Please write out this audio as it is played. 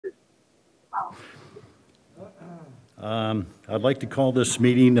I'd like to call this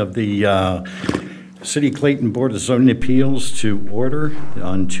meeting of the City of Clayton Board of Zoning Appeals to order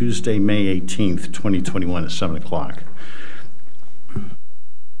on Tuesday, May 18th, 2021 at 7 o'clock.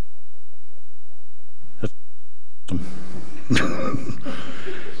 You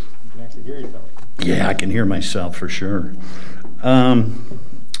can actually hear yourself. Yeah, I can hear myself for sure.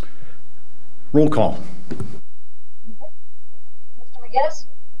 Roll call. Mr. McGinnis?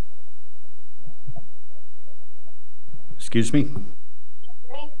 Excuse me?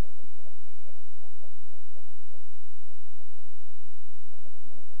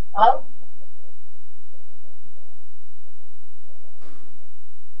 Hello?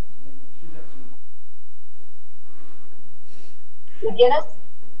 McGinnis?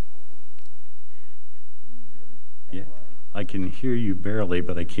 Yeah, I can hear you barely,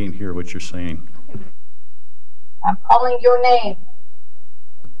 but I can't hear what you're saying. I'm calling your name.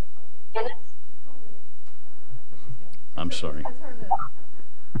 McGinnis? I'm sorry.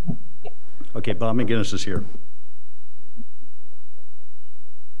 Okay, Bob McGinnis is here.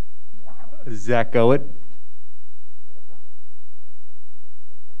 Zach Goet.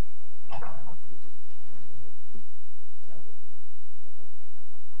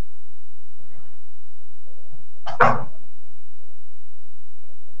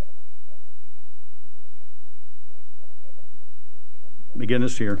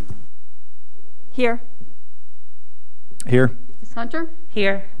 McGinnis here. Here. Here. Ms. Hunter?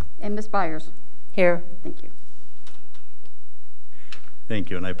 Here. And Ms. Byers? Here. Thank you. Thank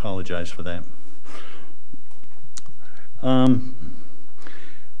you, and I apologize for that.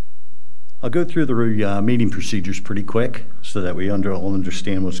 I'll go through the meeting procedures pretty quick so that we all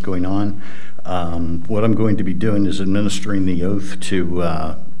understand what's going on. What I'm going to be doing is administering the oath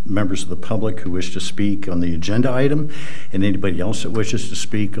to members of the public who wish to speak on the agenda item, and anybody else that wishes to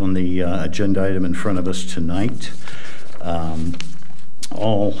speak on the agenda item in front of us tonight.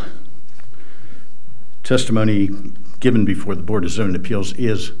 All testimony given before the Board of Zoning Appeals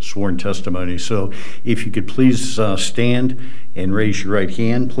is sworn testimony. So if you could please stand and raise your right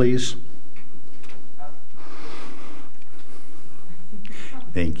hand, please.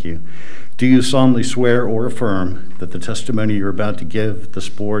 Thank you. Do you solemnly swear or affirm that the testimony you're about to give this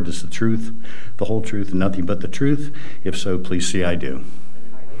board is the truth, the whole truth, and nothing but the truth? If so, please say I do.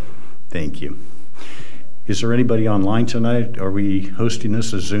 Thank you. Is there anybody online tonight? Are we hosting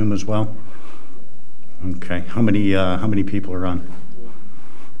this as Zoom as well? Okay. How many people are on?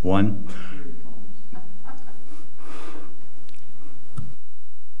 One.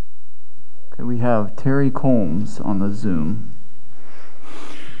 Okay, we have Terry Combs on the Zoom.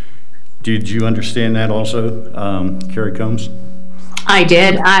 Did you understand that also, Carrie Combs? I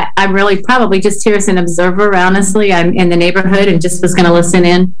did. I'm really probably just here as an observer, honestly. I'm in the neighborhood and just was going to listen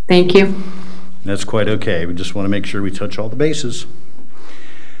in. Thank you. That's quite okay. We just want to make sure we touch all the bases.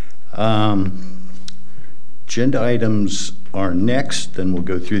 Agenda items are next, then we'll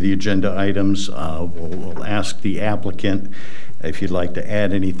go through the agenda items. We'll ask the applicant if you'd like to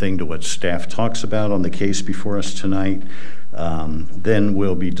add anything to what staff talks about on the case before us tonight. Then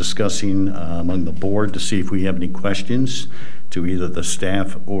we'll be discussing among the board to see if we have any questions to either the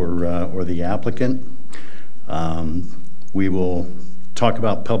staff or the applicant. We will talk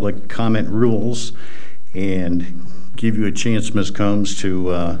about public comment rules and give you a chance, Ms. Combs,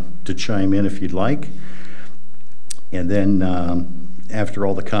 to chime in if you'd like. And then after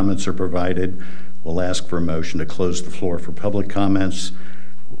all the comments are provided, we'll ask for a motion to close the floor for public comments.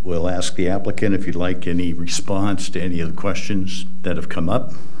 We'll ask the applicant if you'd like any response to any of the questions that have come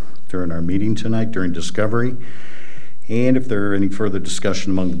up during our meeting tonight, during discovery. And if there are any further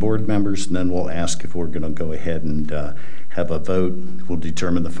discussion among the board members, then we'll ask if we're going to go ahead and have a vote. We'll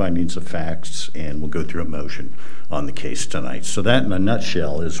determine the findings of facts, and we'll go through a motion on the case tonight. So that, in a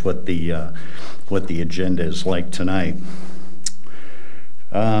nutshell, is what the agenda is like tonight.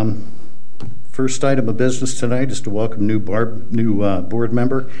 First item of business tonight is to welcome new board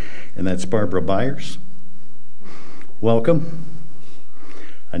member, and that's Barbara Byers. Welcome.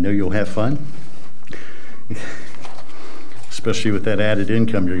 I know you'll have fun, especially with that added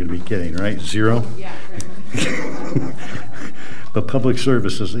income you're going to be getting, right? Zero? Yeah. But public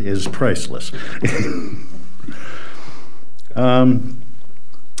service is priceless.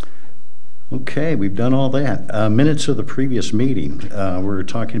 Okay, we've done all that. Minutes of the previous meeting. We're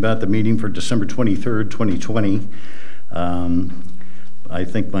talking about the meeting for December 23rd, 2020. I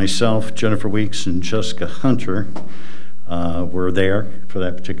think myself, Jennifer Weeks, and Jessica Hunter were there for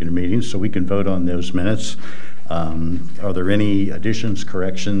that particular meeting, so we can vote on those minutes. Are there any additions,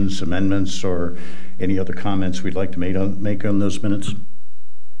 corrections, amendments, or any other comments we'd like to make on those minutes?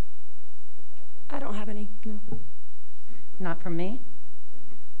 Not from me.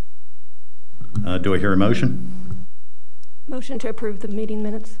 Do I hear a motion? Motion to approve the meeting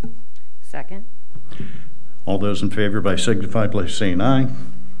minutes. Second. All those in favor by signify by saying aye.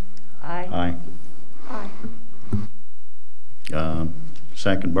 Aye. Aye. Aye.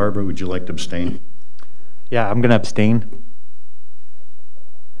 Second, Barbara, would you like to abstain? Yeah, I'm going to abstain.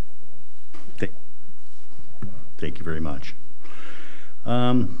 Thank you very much.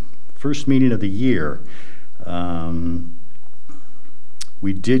 First meeting of the year.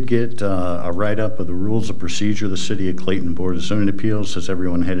 We did get a write-up of the rules of procedure of the City of Clayton Board of Zoning Appeals. Has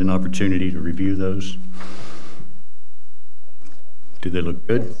everyone had an opportunity to review those? Do they look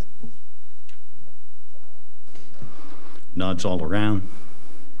good? Nods all around.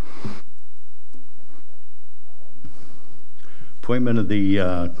 Appointment of the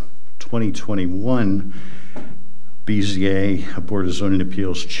 2021 BZA Board of Zoning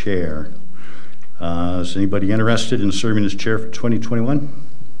Appeals Chair. Is anybody interested in serving as chair for 2021?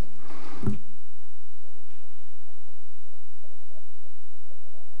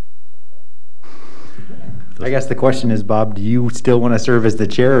 I guess the question is, Bob, do you still want to serve as the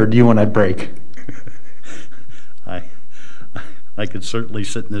chair, or do you want to break? I could certainly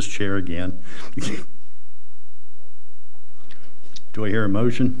sit in this chair again. Do I hear a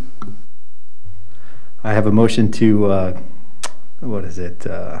motion? I have a motion to,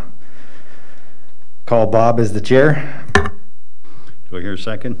 call Bob as the chair. Do I hear a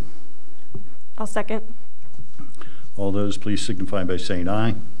second? I'll second. All those please signify by saying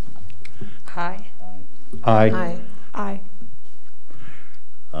aye. Aye. Aye. Aye.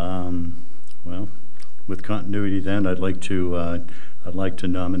 Well, with continuity then, I'd like to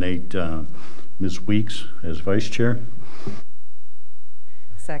nominate Ms. Weeks as vice chair.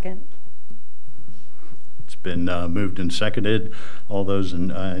 Second. It's been moved and seconded. All those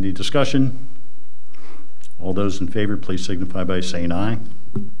in any discussion? All those in favor, please signify by saying aye.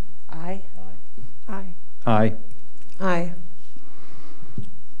 Aye. Aye. Aye. Aye.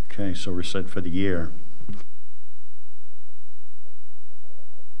 Okay, so we're set for the year.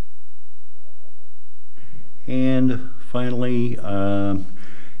 And finally,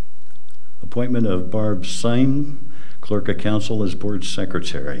 appointment of Barb Syme, Clerk of Council, as Board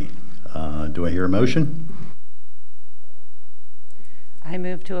Secretary. Do I hear a motion? I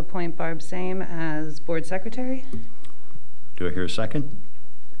move to appoint Barb Same as board secretary. Do I hear a second?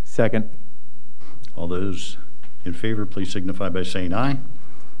 Second. All those in favor, please signify by saying aye.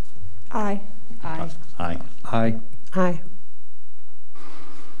 Aye. Aye. Aye. Aye. Aye.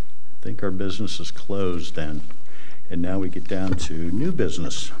 I think our business is closed then. And now we get down to new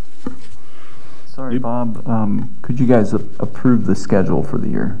business. Sorry, Yep. Bob, could you guys approve the schedule for the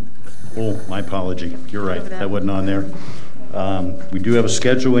year? Oh, my apology. You're right. That wasn't on there. We do have a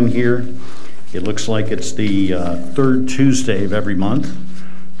schedule in here. It looks like it's the third Tuesday of every month.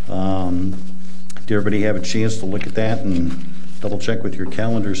 Did everybody have a chance to look at that and double check with your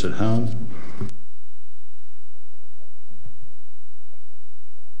calendars at home?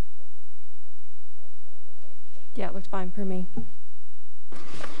 Yeah, it looked fine for me.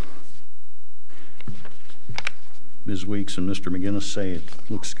 Ms. Weeks and Mr. McGinnis say it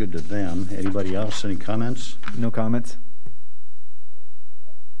looks good to them. Anybody else? Any comments? No comments?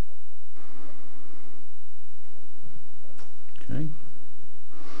 Okay.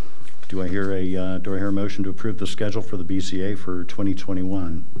 Do I hear a motion to approve the schedule for the BCA for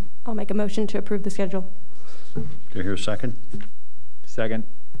 2021? I'll make a motion to approve the schedule. Do I hear a second? Second.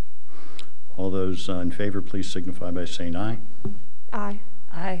 All those in favor, please signify by saying aye. Aye.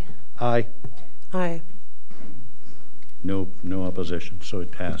 Aye. Aye. Aye. No opposition, so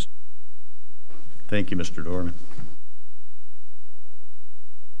it passed. Thank you, Mr. Dorman.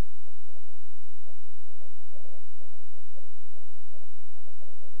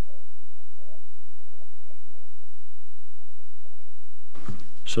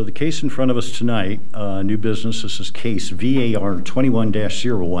 So the case in front of us tonight, new business, this is case VAR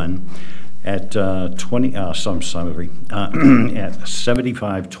 21-01 at at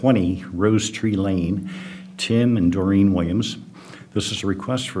 7520 Rose Tree Lane, Tim and Doreen Williams. This is a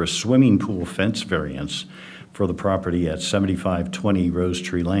request for a swimming pool fence variance for the property at 7520 Rose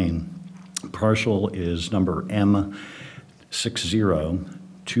Tree Lane. Parcel is number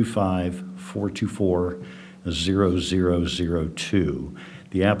M60254240002.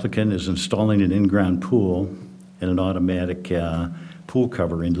 The applicant is installing an in-ground pool and an automatic pool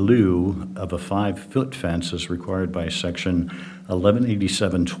cover in lieu of a 5-foot fence as required by section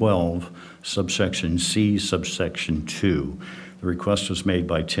 118712, subsection C, subsection 2. The request was made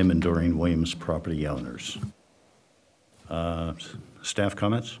by Tim and Doreen Williams, property owners. Staff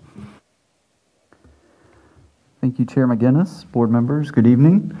comments? Thank you, Chair McGinnis. Board members, good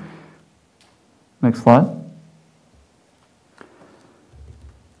evening. Next slide.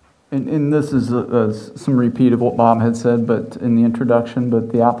 And this is some repeat of what Bob had said, but in the introduction,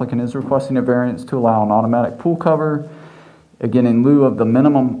 but the applicant is requesting a variance to allow an automatic pool cover, again, in lieu of the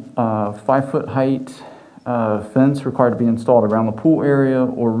minimum 5-foot height fence required to be installed around the pool area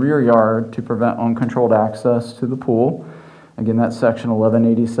or rear yard to prevent uncontrolled access to the pool. Again, that's section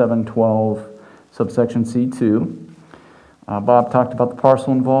 118712, subsection C2. Bob talked about the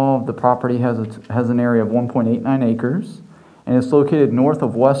parcel involved. The property has an area of 1.89 acres. And it's located north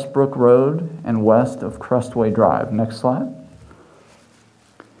of Westbrook Road and west of Crestway Drive. Next slide.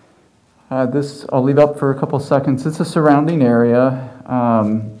 This I'll leave up for a couple seconds. It's a surrounding area.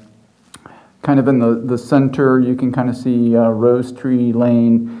 Kind of in the center, you can kind of see Rose Tree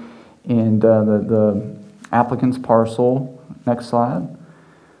Lane and the applicant's parcel. Next slide.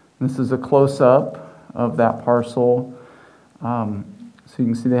 This is a close-up of that parcel. So you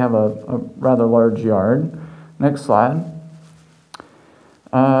can see they have a rather large yard. Next slide.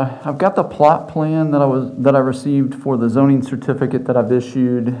 I've got the plot plan that I received for the zoning certificate that I've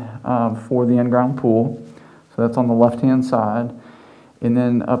issued for the in-ground pool. So that's on the left-hand side. And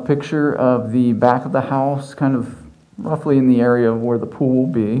then a picture of the back of the house, kind of roughly in the area of where the pool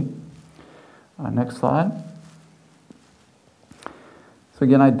will be. Next slide. So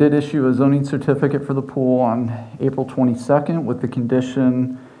again, I did issue a zoning certificate for the pool on April 22nd with the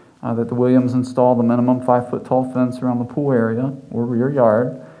condition that the Williams install the minimum 5-foot tall fence around the pool area or rear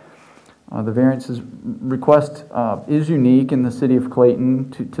yard. The variances request is unique in the city of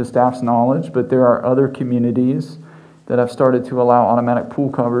Clayton to staff's knowledge, but there are other communities that have started to allow automatic pool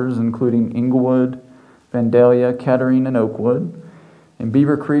covers, including Inglewood, Vandalia, Kettering, and Oakwood. In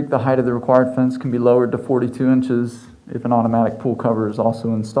Beaver Creek, the height of the required fence can be lowered to 42 inches if an automatic pool cover is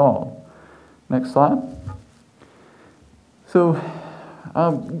also installed. Next slide. So,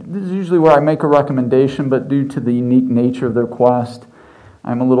 this is usually where I make a recommendation, but due to the unique nature of the request,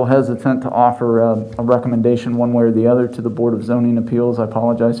 I'm a little hesitant to offer a recommendation one way or the other to the Board of Zoning Appeals. I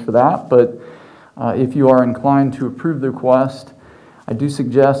apologize for that, but if you are inclined to approve the request, I do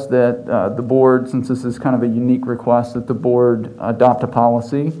suggest that the board, since this is kind of a unique request, that the board adopt a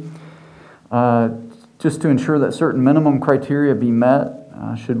policy just to ensure that certain minimum criteria be met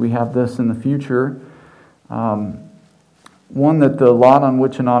should we have this in the future. One, that the lot on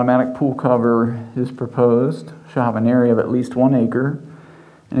which an automatic pool cover is proposed shall have an area of at least 1 acre.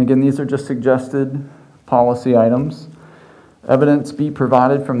 And again, these are just suggested policy items. Evidence be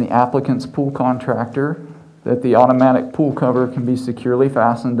provided from the applicant's pool contractor that the automatic pool cover can be securely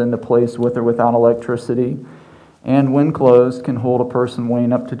fastened into place with or without electricity, and when closed, can hold a person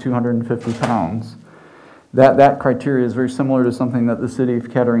weighing up to 250 pounds. That criteria is very similar to something that the city of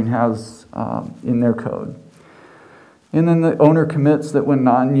Kettering has in their code. And then the owner commits that when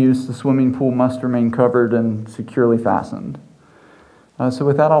not in use, the swimming pool must remain covered and securely fastened. So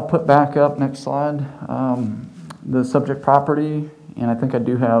with that, I'll put back up, next slide, the subject property, and I think I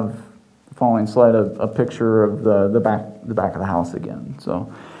do have the following slide, a picture of the back of the house again. So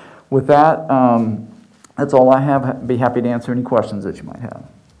with that, that's all I have. I'd be happy to answer any questions that you might have.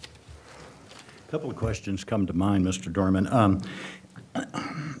 A couple of questions come to mind, Mr. Dorman.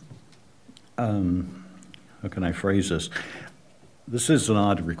 How can I phrase this? This is an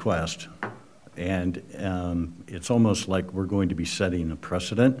odd request, and it's almost like we're going to be setting a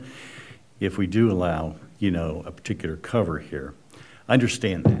precedent if we do allow, a particular cover here. I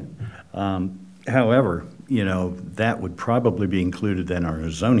understand that. However, that would probably be included in our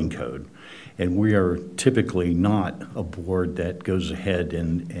zoning code, and we are typically not a board that goes ahead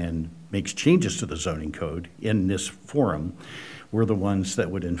and makes changes to the zoning code in this forum. We're the ones that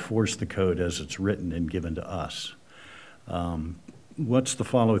would enforce the code as it's written and given to us. What's the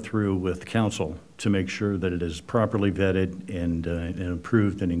follow-through with council to make sure that it is properly vetted and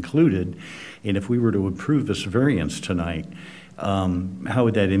approved and included? And if we were to approve this variance tonight, how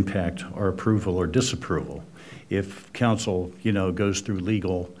would that impact our approval or disapproval? If council, goes through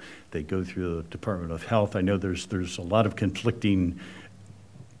legal, they go through the Department of Health. I know there's a lot of conflicting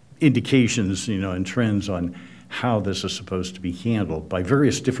indications, and trends on how this is supposed to be handled by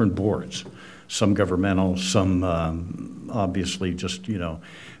various different boards, some governmental, some obviously just,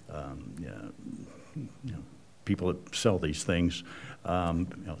 people that sell these things,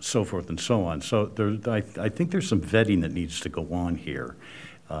 so forth and so on. So I think there's some vetting that needs to go on here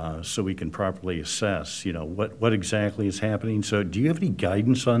so we can properly assess, what exactly is happening. So do you have any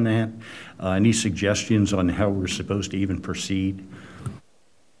guidance on that? Any suggestions on how we're supposed to even proceed?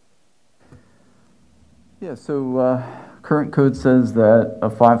 Yeah, so current code says that a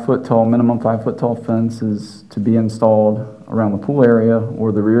 5-foot tall, minimum 5-foot tall fence is to be installed around the pool area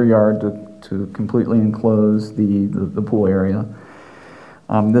or the rear yard to completely enclose the pool area.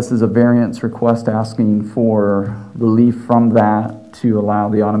 This is a variance request asking for relief from that to allow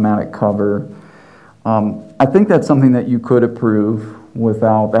the automatic cover. I think that's something that you could approve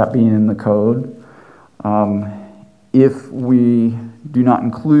without that being in the code. If we do not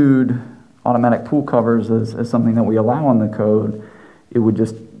include automatic pool covers as something that we allow in the code, it would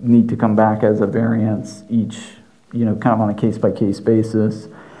just need to come back as a variance each, kind of on a case-by-case basis.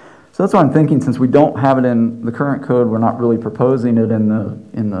 So that's what I'm thinking, since we don't have it in the current code, we're not really proposing it in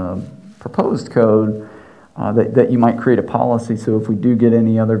the proposed code, that you might create a policy. So if we do get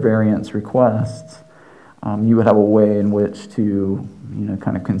any other variance requests, you would have a way in which to,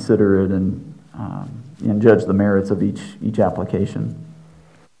 kind of consider it and judge the merits of each application.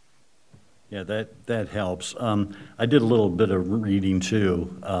 Yeah, that helps. I did a little bit of reading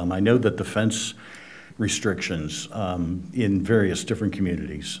too. I know that the fence restrictions in various different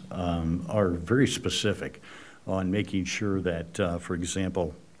communities are very specific on making sure that, for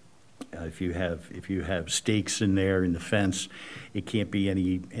example, if you have stakes in there in the fence, it can't be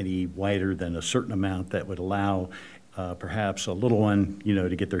any wider than a certain amount that would allow perhaps a little one,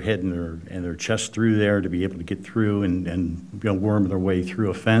 to get their head and their chest through there to be able to get through and worm their way through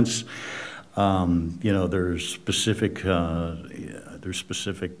a fence. There's specific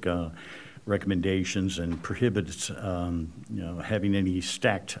recommendations and prohibits, having any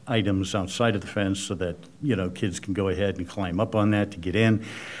stacked items outside of the fence so that, kids can go ahead and climb up on that to get in.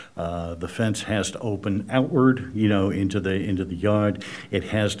 The fence has to open outward, into the yard. It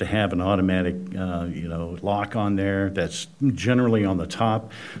has to have an automatic, lock on there that's generally on the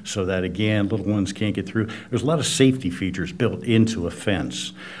top so that, again, little ones can't get through. There's a lot of safety features built into a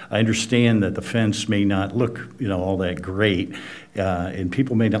fence. I understand that the fence may not look, all that great, and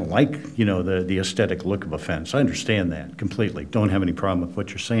people may not like, the aesthetic look of a fence. I understand that completely. Don't have any problem with what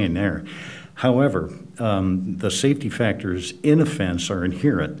you're saying there. However, the safety factors in a fence are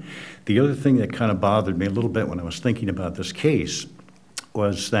inherent. The other thing that kind of bothered me a little bit when I was thinking about this case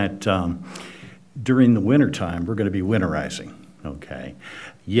was that during the wintertime, we're going to be winterizing, okay?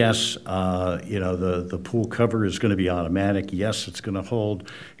 Yes, the pool cover is going to be automatic. Yes, it's going to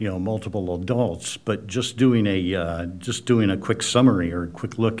hold, multiple adults, but just doing a quick summary or a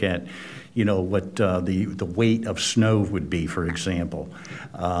quick look at, what the weight of snow would be, for example.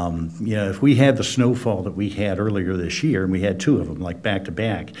 If we had the snowfall that we had earlier this year, and we had 2 of them, like back to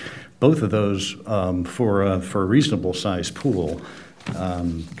back, both of those for a reasonable sized pool.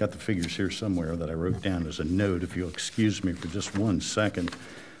 Got the figures here somewhere that I wrote down as a note, if you'll excuse me for just 1 second.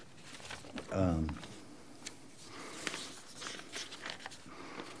 Of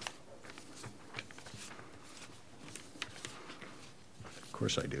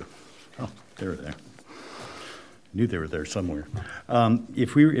course I do. Oh, they're there. Knew they were there somewhere.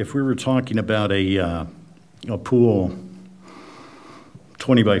 If we were talking about a pool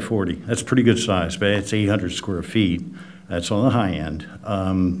 20 by 40, that's pretty good size, but it's 800 square feet. That's on the high end.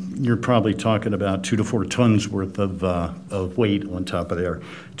 You're probably talking about 2 to 4 tons worth of weight on top of there,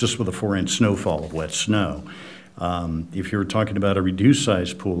 just with a 4-inch snowfall of wet snow. If you're talking about a reduced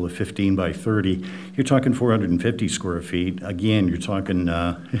size pool of 15 by 30, you're talking 450 square feet. Again, you're talking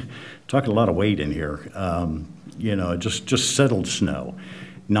a lot of weight in here. Just settled snow,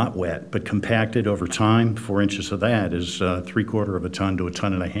 not wet, but compacted over time. 4 inches of that is 3/4 of a ton to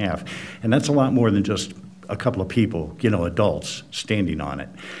 1.5 tons. And that's a lot more than just a couple of people, adults standing on it.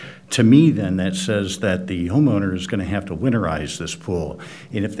 To me, then, that says that the homeowner is going to have to winterize this pool.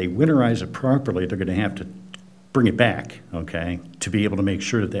 And if they winterize it properly, they're going to have to bring it back, okay, to be able to make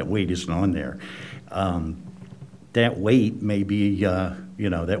sure that weight isn't on there. That weight may be,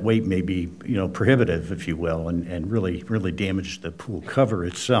 prohibitive, if you will, and really damage the pool cover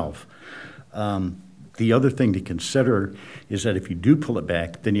itself. The other thing to consider is that if you do pull it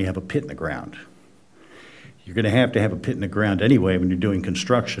back, then you have a pit in the ground. You're going to have a pit in the ground anyway when you're doing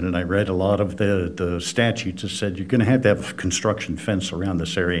construction, and I read a lot of the statutes that said you're going to have a construction fence around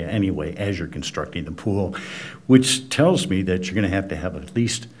this area anyway as you're constructing the pool, which tells me that you're going to have at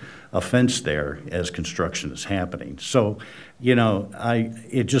least a fence there as construction is happening. So, I'm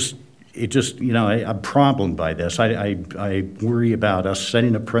problemed by this. I worry about us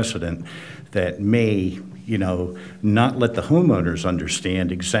setting a precedent that may, not let the homeowners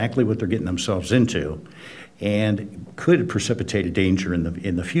understand exactly what they're getting themselves into, and could precipitate a danger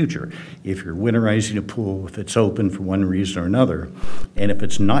in the future. If you're winterizing a pool, if it's open for one reason or another, and if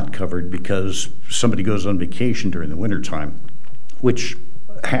it's not covered because somebody goes on vacation during the wintertime, which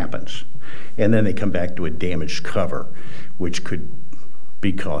happens, and then they come back to a damaged cover, which could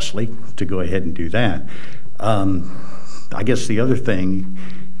be costly to go ahead and do that. I guess the other thing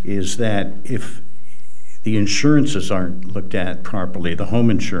is that if the insurances aren't looked at properly, the home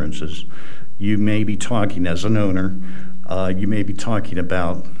insurances, you may be talking as an owner, you may be talking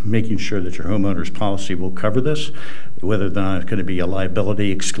about making sure that your homeowner's policy will cover this, whether or not it's going to be a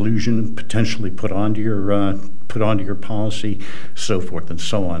liability exclusion potentially put onto your policy, so forth and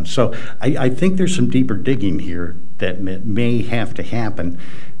so on. So I think there's some deeper digging here that may have to happen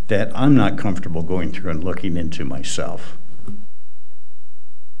that I'm not comfortable going through and looking into myself.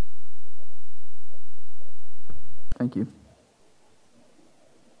 Thank you.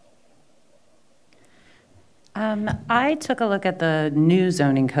 I took a look at the new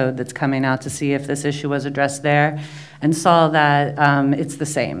zoning code that's coming out to see if this issue was addressed there, and saw that it's the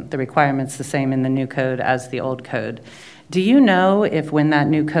same. The requirement's the same in the new code as the old code. Do you know if when that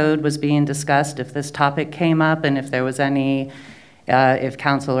new code was being discussed, if this topic came up, and if there was any, if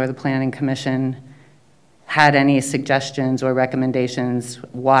council or the planning commission had any suggestions or recommendations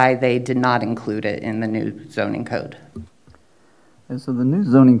why they did not include it in the new zoning code? And so the new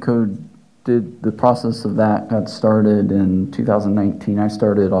zoning code the process of that got started in 2019. I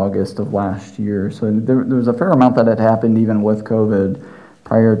started August of last year. So there was a fair amount that had happened even with COVID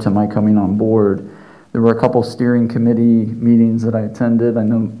prior to my coming on board. There were a couple steering committee meetings that I attended. I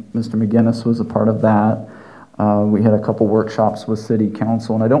know Mr. McGinnis was a part of that. We had a couple workshops with city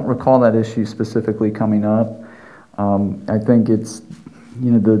council, and I don't recall that issue specifically coming up. I think it's,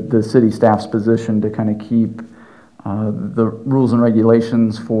 the city staff's position to kind of keep the rules and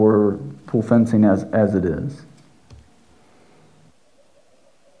regulations for pool fencing as it is.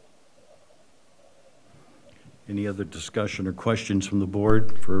 Any other discussion or questions from the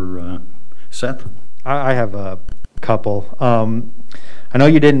board for Seth? I have a couple. I know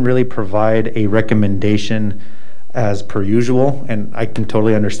you didn't really provide a recommendation as per usual, and I can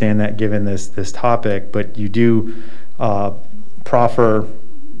totally understand that given this topic, but you do proffer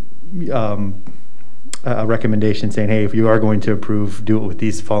a recommendation saying, hey, if you are going to approve, do it with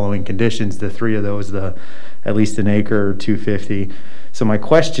these following conditions. The three of those, the at least an acre or 250. So my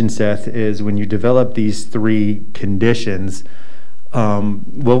question, Seth, is when you develop these three conditions,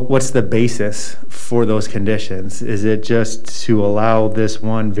 what's the basis for those conditions? Is it just to allow this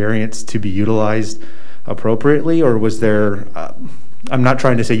one variance to be utilized appropriately, or was there, I'm not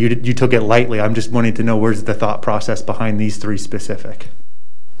trying to say you took it lightly, I'm just wanting to know where's the thought process behind these three specific?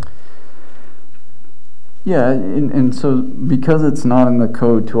 Yeah, and so because it's not in the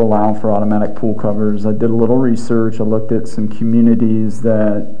code to allow for automatic pool covers, I did a little research. I looked at some communities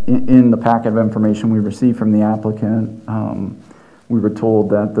that in the packet of information we received from the applicant, we were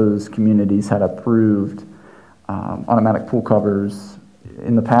told that those communities had approved automatic pool covers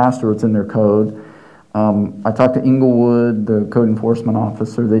in the past, or it's in their code. I talked to Inglewood, the code enforcement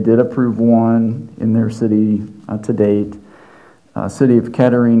officer. They did approve one in their city to date. City of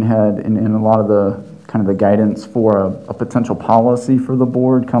Kettering had, in a lot of the kind of the guidance for a potential policy for the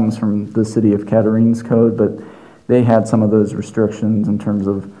board comes from the City of Kettering's code, but they had some of those restrictions in terms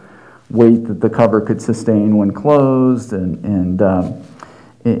of weight that the cover could sustain when closed, and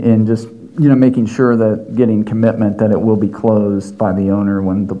just making sure that getting commitment that it will be closed by the owner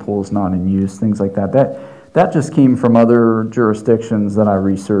when the pool is not in use, things like that. That just came from other jurisdictions that I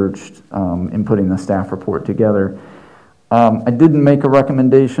researched in putting the staff report together. I didn't make a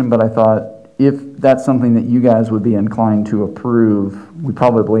recommendation, but I thought if that's something that you guys would be inclined to approve, we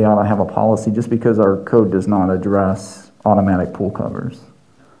probably ought to have a policy, just because our code does not address automatic pool covers.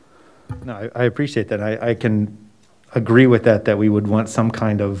 No, I appreciate that. I can agree with that we would want some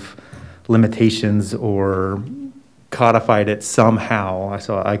kind of limitations or codified it somehow,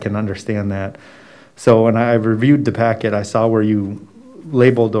 so I can understand that. So when I reviewed the packet, I saw where you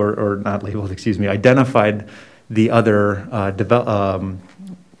labeled, or not labeled, excuse me, identified the other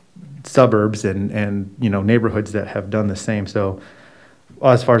suburbs and neighborhoods that have done the same. So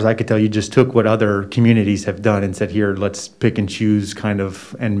as far as I could tell, you just took what other communities have done and said, here, let's pick and choose kind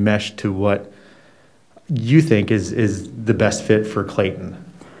of and mesh to what you think is the best fit for Clayton.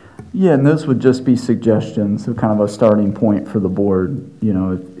 Yeah, and those would just be suggestions, so kind of a starting point for the board.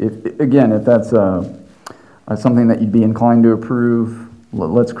 If that's something that you'd be inclined to approve,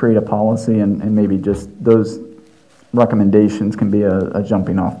 let's create a policy, and maybe just those recommendations can be a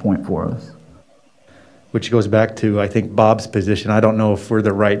jumping off point for us. Which goes back to, I think, Bob's position. I don't know if we're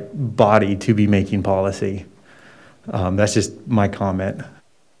the right body to be making policy. That's just my comment.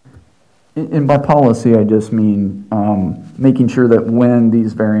 And by policy, I just mean making sure that when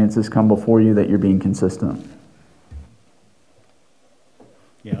these variances come before you, that you're being consistent.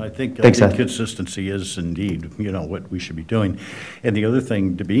 Yeah, I think Thanks, Seth. consistency is indeed, what we should be doing. And the other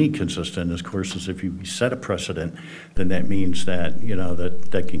thing to be consistent, of course, is if you set a precedent, then that means that,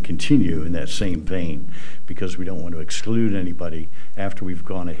 that can continue in that same vein, because we don't want to exclude anybody after we've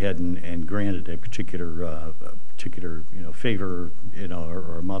gone ahead and granted a particular favor,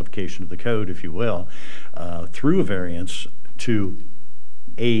 or a modification of the code, if you will, through a variance to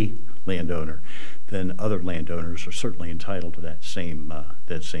a landowner. Then other landowners are certainly entitled to that same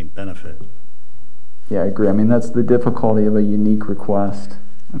benefit. Yeah, I agree. I mean, that's the difficulty of a unique request.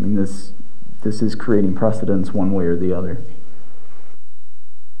 I mean, this is creating precedence one way or the other.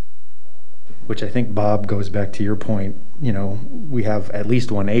 Which I think, Bob, goes back to your point. We have at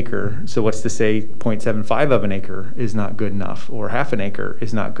least 1 acre. So what's to say 0.75 of an acre is not good enough, or half an acre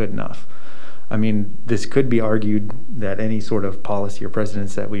is not good enough? I mean, this could be argued that any sort of policy or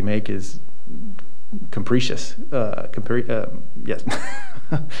precedence that we make is capricious, yes,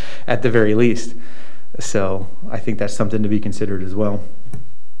 at the very least. So I think that's something to be considered as well.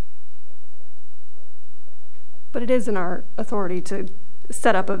 But it is in our authority to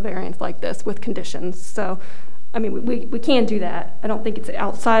set up a variance like this with conditions. So, I mean, we can do that. I don't think it's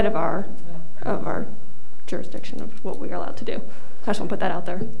outside of our jurisdiction of what we're allowed to do. I just want to put that out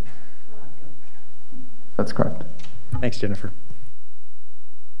there. That's correct. Thanks, Jennifer.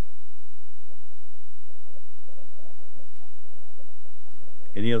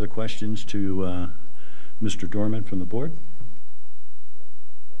 Any other questions to Mr. Dorman from the board?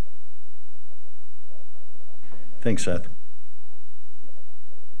 Thanks, Seth.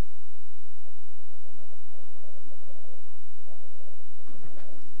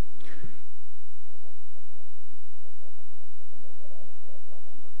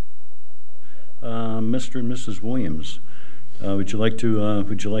 Mr. and Mrs. Williams, would you like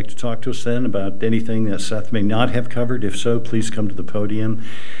to talk to us then about anything that Seth may not have covered? If so, please come to the podium.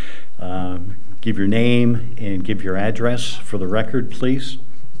 Give your name and give your address for the record, please.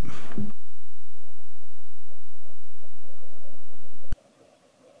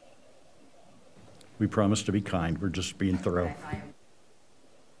 We promise to be kind. We're just being thorough.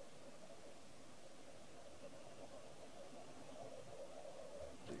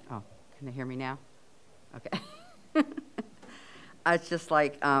 Oh, can they hear me now? Okay. It's just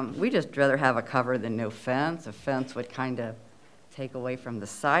like, we just rather have a cover than no fence. A fence would kind of take away from the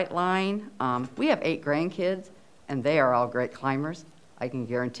sight line. We have 8 grandkids, and they are all great climbers. I can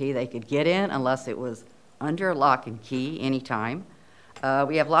guarantee they could get in unless it was under lock and key anytime.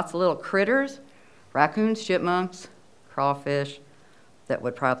 We have lots of little critters, raccoons, chipmunks, crawfish, that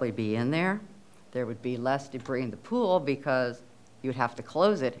would probably be in there. There would be less debris in the pool because you'd have to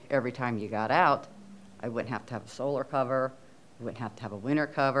close it every time you got out. I wouldn't have to have a solar cover. I wouldn't have to have a winter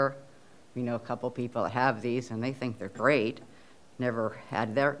cover. We know a couple people that have these, and they think they're great.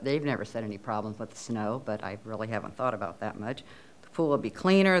 They've never said any problems with the snow, but I really haven't thought about that much. The pool would be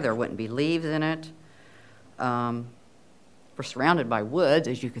cleaner. There wouldn't be leaves in it. We're surrounded by woods,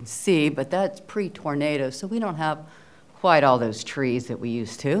 as you can see, but that's pre-tornado, so we don't have quite all those trees that we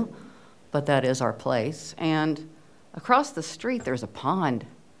used to, but that is our place. And across the street, there's a pond,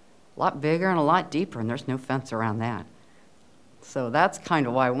 a lot bigger and a lot deeper, and there's no fence around that. So that's kind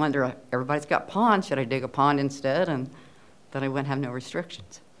of why I wonder, everybody's got ponds, should I dig a pond instead? And then I wouldn't have no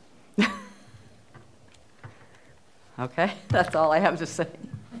restrictions. Okay, that's all I have to say.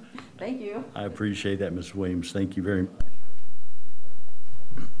 Thank you. I appreciate that, Ms. Williams. Thank you very much.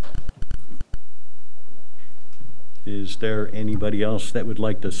 Is there anybody else that would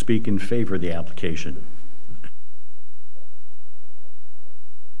like to speak in favor of the application?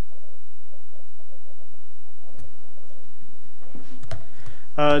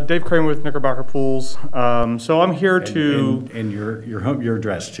 Dave Kramer with Knickerbocker Pools. So I'm here to... And your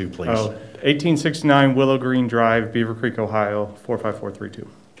address too, please. 1869 Willow Green Drive, Beaver Creek, Ohio, 45432.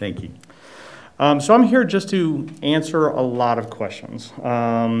 Thank you. So I'm here just to answer a lot of questions.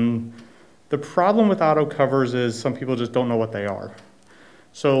 The problem with auto covers is some people just don't know what they are.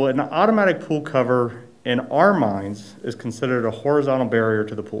 So an automatic pool cover, in our minds, is considered a horizontal barrier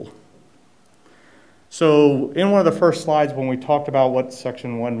to the pool. So in one of the first slides when we talked about what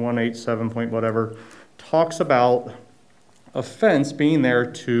section 1187 point whatever talks about a fence being there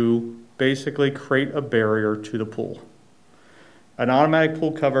to basically create a barrier to the pool. An automatic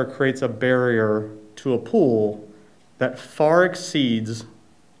pool cover creates a barrier to a pool that far exceeds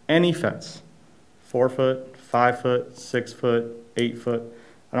any fence, 4 foot, 5 foot, 6 foot, 8 foot.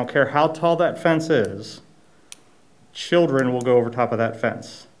 I don't care how tall that fence is, children will go over top of that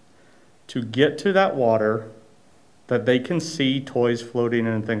fence to get to that water that they can see toys floating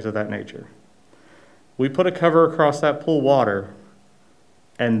and things of that nature. We put a cover across that pool water,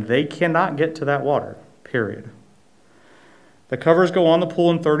 and they cannot get to that water, period. The covers go on the pool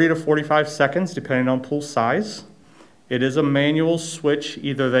in 30 to 45 seconds, depending on pool size. It is a manual switch,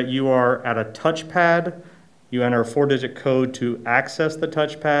 either that you are at a touchpad, you enter a 4-digit code to access the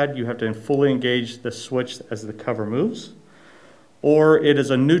touchpad, you have to fully engage the switch as the cover moves, or it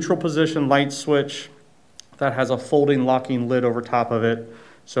is a neutral position light switch that has a folding locking lid over top of it.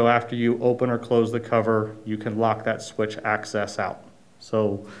 So after you open or close the cover, you can lock that switch access out.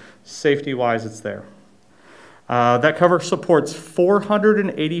 So safety-wise, it's there. That cover supports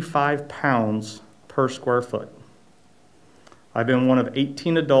 485 pounds per square foot. I've been one of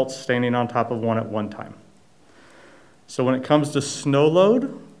 18 adults standing on top of one at one time. So when it comes to snow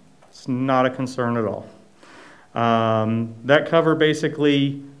load, it's not a concern at all. That cover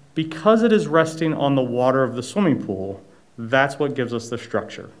basically, because it is resting on the water of the swimming pool, that's what gives us the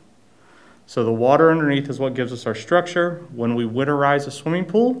structure. So the water underneath is what gives us our structure. When we winterize a swimming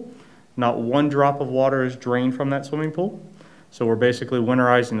pool, not one drop of water is drained from that swimming pool. So we're basically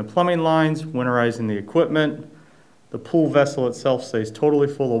winterizing the plumbing lines, winterizing the equipment. The pool vessel itself stays totally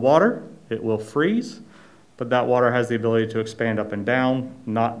full of water. It will freeze, but that water has the ability to expand up and down,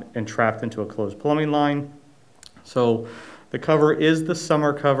 not entrapped into a closed plumbing line. So the cover is the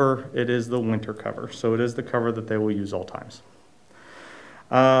summer cover, it is the winter cover. So it is the cover that they will use all times.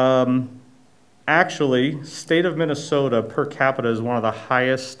 Actually, state of Minnesota per capita is one of the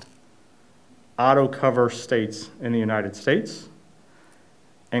highest auto cover states in the United States.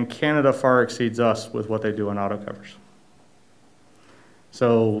 And Canada far exceeds us with what they do on auto covers.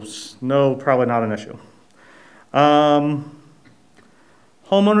 So snow, probably not an issue. Homeowners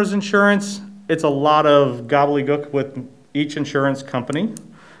insurance, it's a lot of gobbledygook with each insurance company.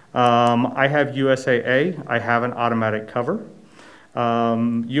 I have USAA, I have an automatic cover.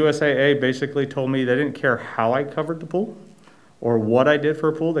 USAA basically told me they didn't care how I covered the pool or what I did for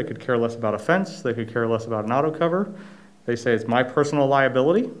a pool. They could care less about a fence, they could care less about an auto cover. They say it's my personal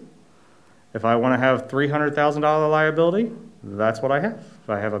liability. If I want to have $300,000 liability, that's what I have. If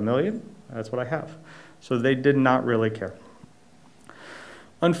I have $1 million, that's what I have. So they did not really care.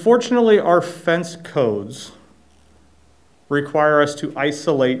 Unfortunately, our fence codes require us to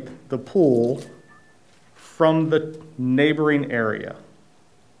isolate the pool from the neighboring area.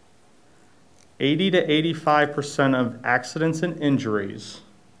 80 to 85% of accidents and injuries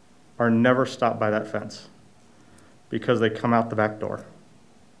are never stopped by that fence because they come out the back door.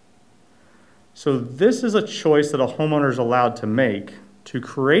 So this is a choice that a homeowner is allowed to make to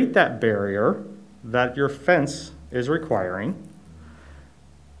create that barrier that your fence is requiring,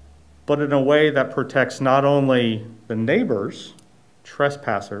 but in a way that protects not only the neighbors,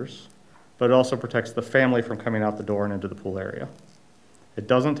 trespassers, but it also protects the family from coming out the door and into the pool area. It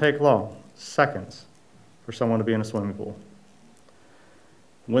doesn't take long, seconds, for someone to be in a swimming pool.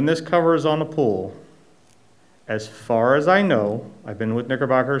 When this cover is on the pool, as far as I know, I've been with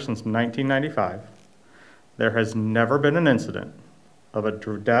Knickerbocker since 1995, there has never been an incident of a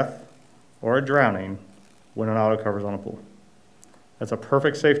death or a drowning when an auto cover is on a pool. That's a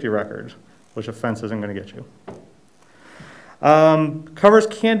perfect safety record, which a fence isn't going to get you. Covers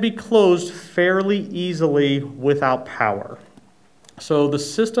can be closed fairly easily without power. So the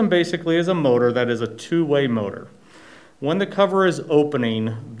system basically is a motor that is a two-way motor. When the cover is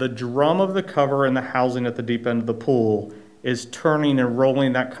opening, the drum of the cover and the housing at the deep end of the pool is turning and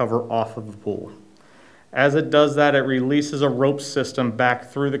rolling that cover off of the pool. As it does that, it releases a rope system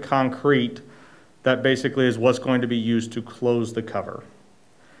back through the concrete that basically is what's going to be used to close the cover.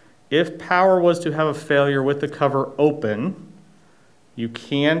 If power was to have a failure with the cover open, you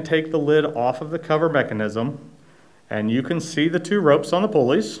can take the lid off of the cover mechanism and you can see the two ropes on the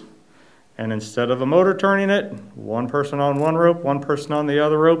pulleys. And instead of a motor turning it, one person on one rope, one person on the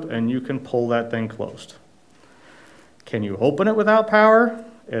other rope, and you can pull that thing closed. Can you open it without power?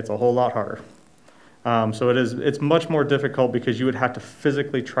 It's a whole lot harder. So it's much more difficult because you would have to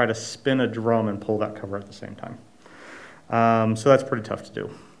physically try to spin a drum and pull that cover at the same time. So that's pretty tough to do.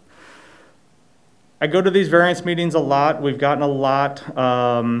 I go to these variance meetings a lot. We've gotten a lot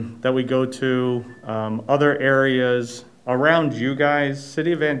that we go to other areas around you guys.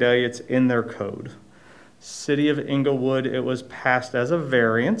 City of Vandalia, it's in their code. City of Inglewood, it was passed as a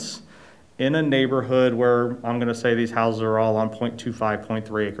variance in a neighborhood where I'm going to say these houses are all on 0.25,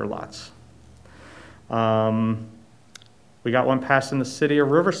 0.3 acre lots. We got one passed in the city of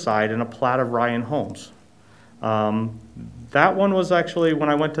Riverside in a plat of Ryan Homes. That one was actually, when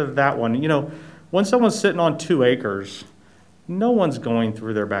I went to that one, you know, when someone's sitting on 2 acres, no one's going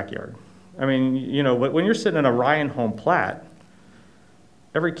through their backyard. I mean, you know, when you're sitting in a Ryan home plat,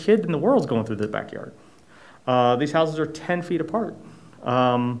 every kid in the world's going through the backyard. These houses are 10 feet apart.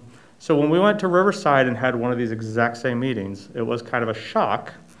 So when we went to Riverside and had one of these exact same meetings, it was kind of a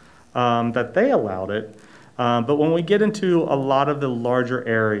shock that they allowed it. But when we get into a lot of the larger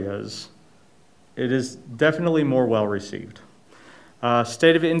areas, it is definitely more well received.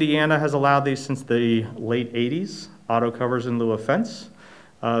 State of Indiana has allowed these since the late 80s, auto covers in lieu of fence.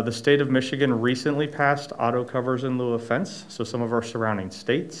 The state of Michigan recently passed auto covers in lieu of fence, so some of our surrounding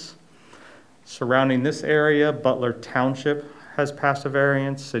states. Surrounding this area, Butler Township has passed a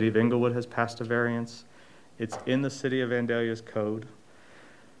variance, City of Inglewood has passed a variance. It's in the City of Vandalia's code.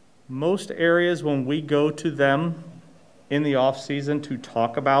 Most areas, when we go to them in the off season to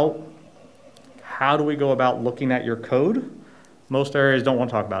talk about how do we go about looking at your code, most areas don't want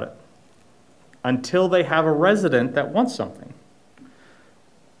to talk about it until they have a resident that wants something.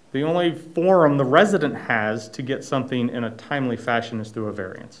 The only forum the resident has to get something in a timely fashion is through a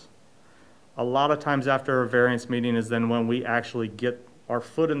variance. A lot of times after a variance meeting is then when we actually get our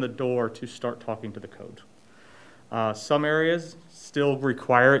foot in the door to start talking to the code. Some areas still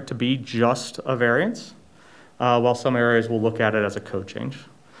require it to be just a variance, while some areas will look at it as a code change.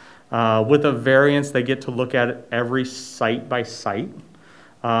 With a variance, they get to look at it every site by site.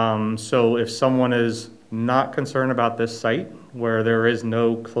 So if someone is not concerned about this site where there is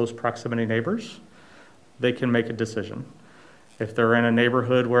no close proximity neighbors, they can make a decision. If they're in a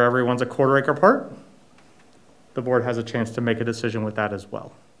neighborhood where everyone's a quarter acre apart, the board has a chance to make a decision with that as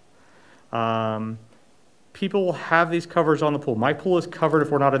well. People will have these covers on the pool. My pool is covered if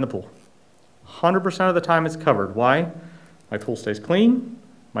we're not in the pool. 100% of the time it's covered. Why? My pool stays clean,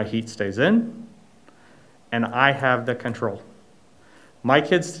 my heat stays in, and I have the control. My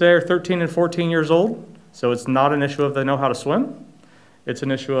kids today are 13 and 14 years old, so it's not an issue of they know how to swim. It's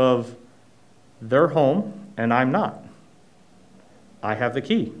an issue of they're home and I'm not. I have the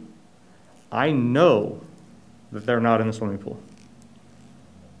key. I know that they're not in the swimming pool.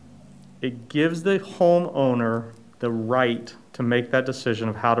 It gives the homeowner the right to make that decision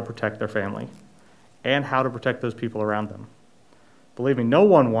of how to protect their family and how to protect those people around them. Believe me, no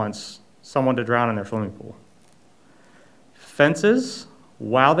one wants someone to drown in their swimming pool. Fences,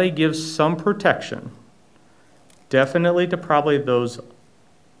 while they give some protection, definitely to probably those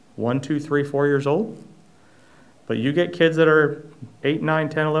 1, 2, 3, 4 years old, but you get kids that are 8, 9,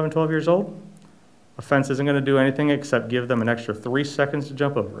 10, 11, 12 years old, a fence isn't going to do anything except give them an extra 3 seconds to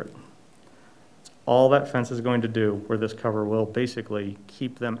jump over it. It's all that fence is going to do, where this cover will basically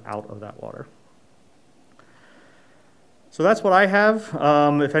keep them out of that water. So that's what I have.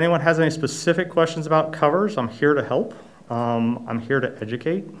 If anyone has any specific questions about covers, I'm here to help. I'm here to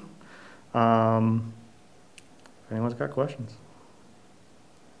educate. If anyone's got questions.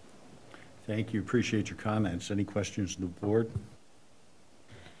 Thank you. Appreciate your comments. Any questions from the board?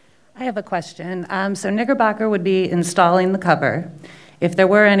 I have a question. So Knickerbocker would be installing the cover. If there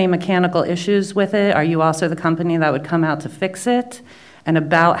were any mechanical issues with it, are you also the company that would come out to fix it? And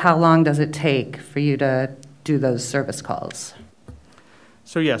about how long does it take for you to do those service calls?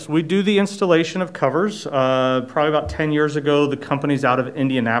 So yes, we do the installation of covers. Probably about 10 years ago, the company's out of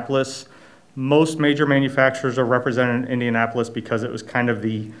Indianapolis. Most major manufacturers are represented in Indianapolis because it was kind of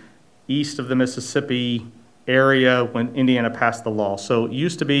the east of the Mississippi area when Indiana passed the law. So it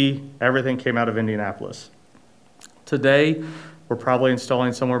used to be everything came out of Indianapolis. Today, we're probably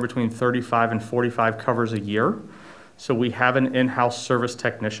installing somewhere between 35 and 45 covers a year. So we have an in-house service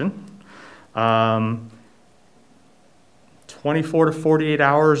technician. 24 to 48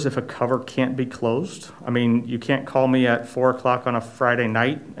 hours if a cover can't be closed. I mean, you can't call me at 4 o'clock on a Friday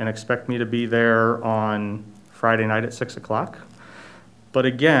night and expect me to be there on Friday night at 6 o'clock. But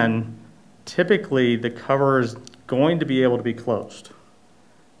again, typically the cover is going to be able to be closed.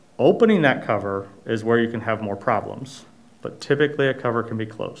 Opening that cover is where you can have more problems, but typically a cover can be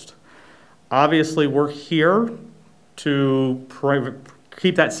closed. Obviously, we're here to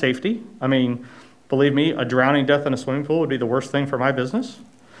keep that safety. I mean, believe me, a drowning death in a swimming pool would be the worst thing for my business.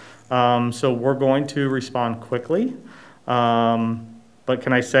 So we're going to respond quickly. But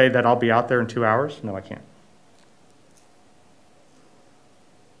can I say that I'll be out there in 2 hours? No, I can't.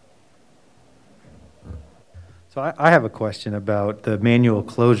 So I have a question about the manual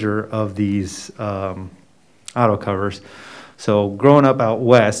closure of these auto covers. So growing up out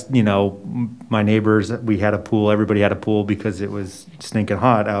west, you know, my neighbors, we had a pool, everybody had a pool because it was stinking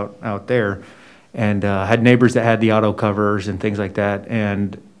hot out there. And had neighbors that had the auto covers and things like that.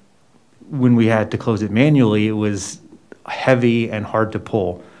 And when we had to close it manually, it was heavy and hard to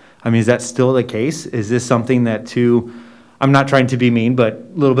pull. I mean, is that still the case? Is this something that I'm not trying to be mean, but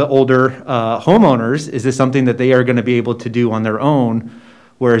a little bit older homeowners, is this something that they are going to be able to do on their own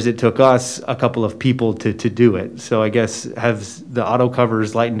whereas it took us a couple of people to do it. So I guess, have the auto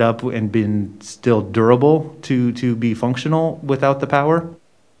covers lightened up and been still durable to be functional without the power?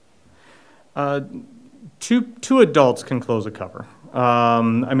 Two adults can close a cover.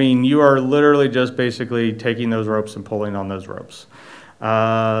 I mean, you are literally just basically taking those ropes and pulling on those ropes.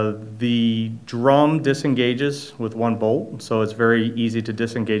 The drum disengages with one bolt, so it's very easy to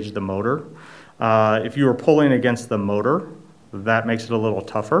disengage the motor. If you are pulling against the motor, that makes it a little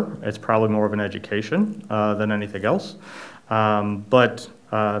tougher. It's probably more of an education than anything else. But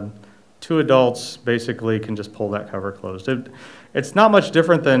two adults basically can just pull that cover closed. It's not much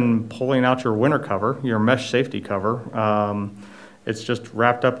different than pulling out your winter cover, your mesh safety cover. It's just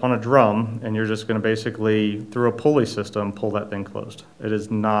wrapped up on a drum, and you're just going to basically, through a pulley system, pull that thing closed. It is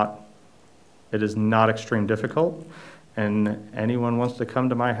not extreme difficult. And anyone wants to come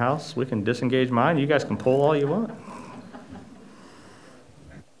to my house, we can disengage mine. You guys can pull all you want.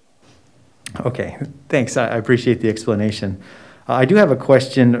 Okay, thanks. I appreciate the explanation. I do have a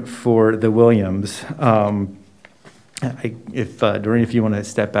question for the Williams. Doreen, if you want to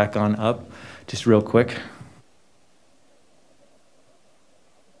step back on up, just real quick.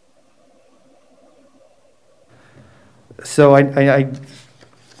 So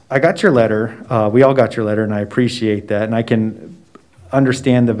I got your letter. We all got your letter, and I appreciate that. And I can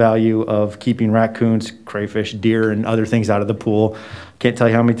understand the value of keeping raccoons, crayfish, deer, and other things out of the pool. Can't tell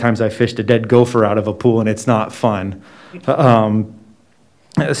you how many times I fished a dead gopher out of a pool, and it's not fun.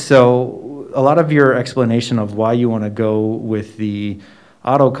 So a lot of your explanation of why you want to go with the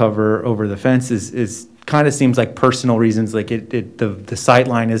auto cover over the fence is kind of seems like personal reasons. Like the sight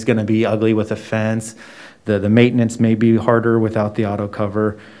line is going to be ugly with a fence. The maintenance may be harder without the auto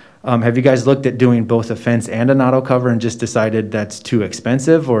cover. Have you guys looked at doing both a fence and an auto cover and just decided that's too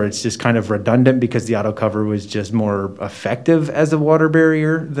expensive, or it's just kind of redundant because the auto cover was just more effective as a water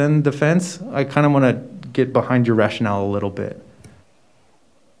barrier than the fence? I kind of want to get behind your rationale a little bit.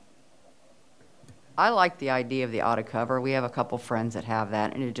 I like the idea of the auto cover. We have a couple friends that have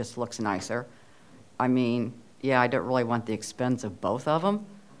that, and it just looks nicer. I mean, yeah, I don't really want the expense of both of them,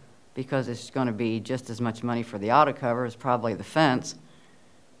 because it's going to be just as much money for the auto cover as probably the fence.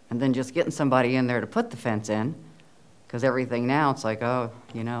 And then just getting somebody in there to put the fence in, because everything now, it's like, oh,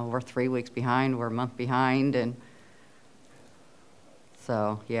 you know, we're 3 weeks behind, we're a month behind. And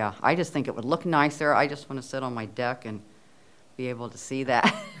so, yeah, I just think it would look nicer. I just want to sit on my deck and be able to see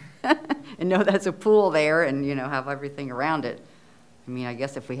that and know that's a pool there and, you know, have everything around it. I mean, I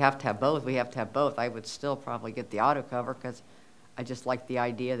guess if we have to have both, we have to have both. I would still probably get the auto cover because I just like the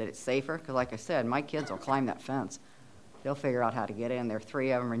idea that it's safer, because like I said, my kids will climb that fence. They'll figure out how to get in. There are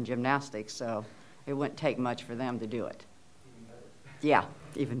 3 of them in gymnastics, so it wouldn't take much for them to do it. Even better. Yeah,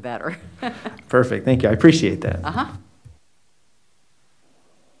 even better. Perfect. Thank you. I appreciate that. Uh-huh.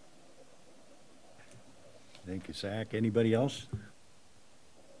 Thank you, Zach. Anybody else?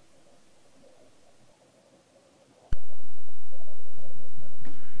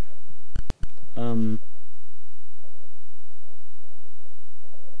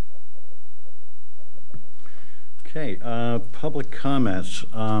 Okay, public comments.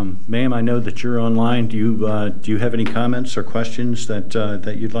 Ma'am, I know that you're online. Do you have any comments or questions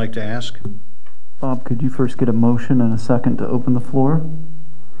that you'd like to ask? Bob, could you first get a motion and a second to open the floor?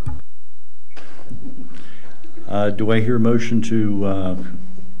 Do I hear a motion to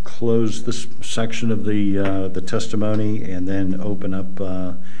close this section of the testimony and then open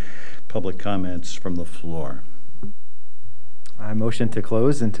up public comments from the floor? I motion to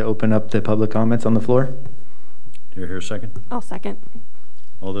close and to open up the public comments on the floor. Do you hear a second? I'll second.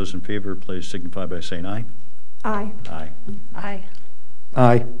 All those in favor, please signify by saying aye. Aye. Aye. Aye.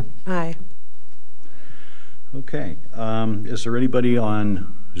 Aye. Aye. Okay. Is there anybody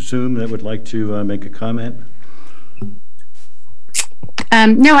on Zoom that would like to make a comment?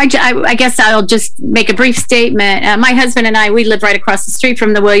 No, I guess I'll just make a brief statement. My husband and I, we live right across the street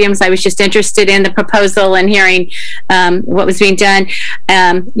from the Williams. I was just interested in the proposal and hearing what was being done.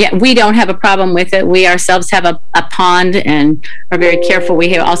 Yeah, we don't have a problem with it. We ourselves have a pond and are very careful.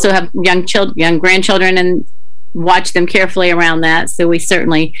 We also have young grandchildren and watch them carefully around that. So we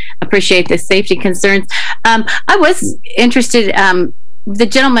certainly appreciate the safety concerns. I was interested, the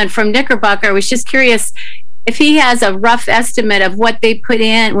gentleman from Knickerbocker, was just curious if he has a rough estimate of what they put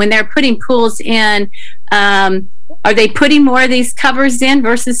in when they're putting pools in. Are they putting more of these covers in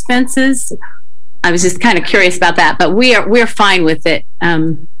versus fences? I was just kind of curious about that, but we're fine with it.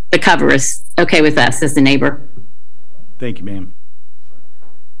 The cover is okay with us as a neighbor. Thank you, ma'am.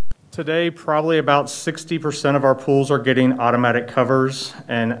 Today, probably about 60% of our pools are getting automatic covers,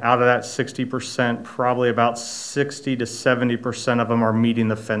 and out of that 60%, probably about 60 to 70% of them are meeting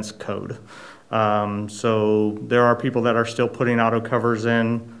the fence code. So there are people that are still putting auto covers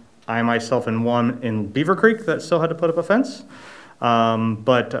in. I myself in one in Beaver Creek that still had to put up a fence.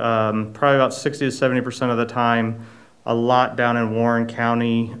 But probably about 60 to 70% of the time, a lot down in Warren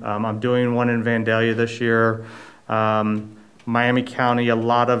County. I'm doing one in Vandalia this year. Miami County, a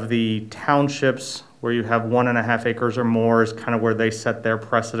lot of the townships where you have 1.5 acres or more is kind of where they set their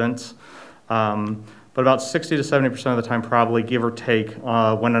precedents. But about 60 to 70% of the time, probably, give or take,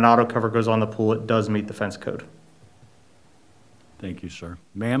 when an auto cover goes on the pool, it does meet the fence code. Thank you, sir.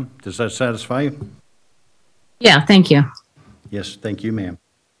 Ma'am, does that satisfy you? Yeah, thank you. Yes, thank you, ma'am.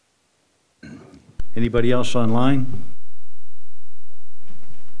 Anybody else online?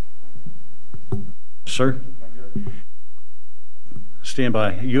 Sir? Stand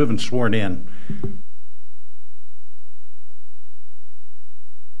by. You haven't sworn in.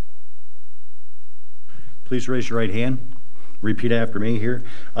 Please raise your right hand. Repeat after me here.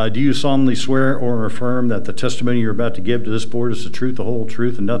 Do you solemnly swear or affirm that the testimony you're about to give to this board is the truth, the whole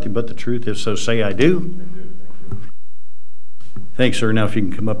truth, and nothing but the truth? If so, say I do. I do. Thanks, sir. Now, if you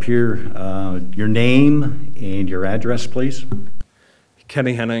can come up here, your name and your address, please.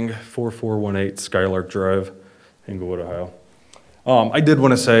 Kenny Henning, 4418 Skylark Drive, Englewood, Ohio. I did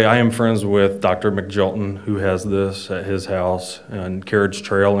want to say I am friends with Dr. McJelton, who has this at his house on Carriage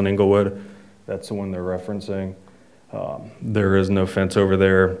Trail in Englewood. That's the one they're referencing. There is no fence over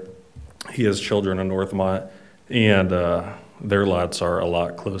there. He has children in Northmont, and their lots are a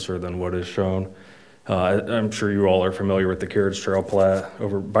lot closer than what is shown. I'm sure you all are familiar with the Carriage Trail plat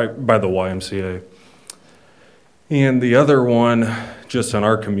over by the YMCA. And the other one, just in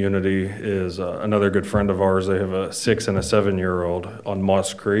our community, is another good friend of ours. They have a 6 and a 7-year-old on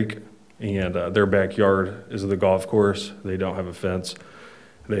Moss Creek, and their backyard is the golf course. They don't have a fence.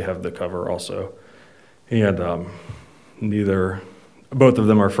 They have the cover also. And both of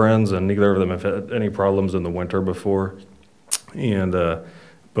them are friends, and neither of them have had any problems in the winter before. And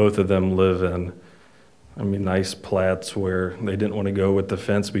both of them live in, nice plats where they didn't want to go with the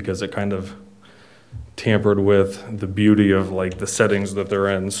fence because it kind of tampered with the beauty of like the settings that they're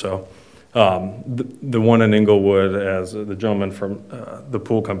in. So the one in Englewood, as the gentleman from the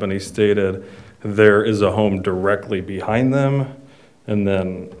pool company stated, there is a home directly behind them, and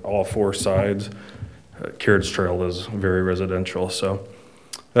then all 4 sides. Carriage Trail is very residential. So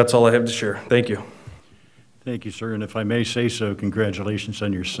that's all I have to share. Thank you. Thank you, sir. And if I may say so, congratulations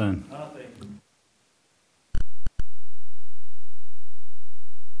on your son. Thank you.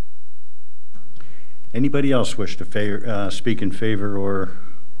 Anybody else wish to speak in favor or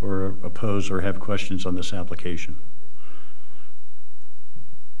oppose or have questions on this application?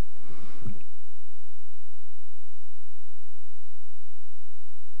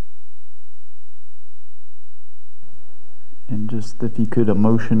 And just if you could, a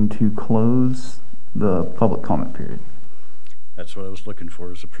motion to close the public comment period. That's what I was looking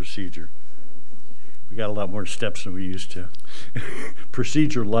for as a procedure. We got a lot more steps than we used to.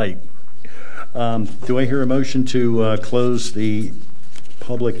 Procedure light. Do I hear a motion to close the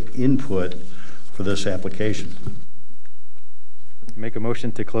public input for this application? Make a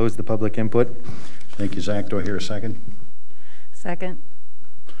motion to close the public input. Thank you, Zach. Do I hear a second? Second.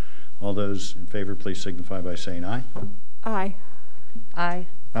 All those in favor, please signify by saying aye. Aye. Aye.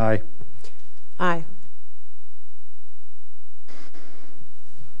 Aye. Aye.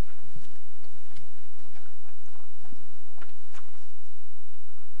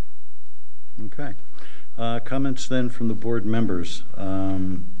 Okay. Comments then from the board members.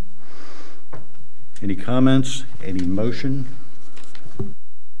 Any comments? Any motion?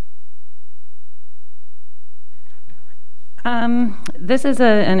 This is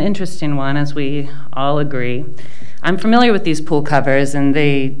an interesting one, as we all agree. I'm familiar with these pool covers, and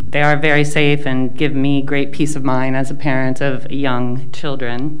they are very safe and give me great peace of mind as a parent of young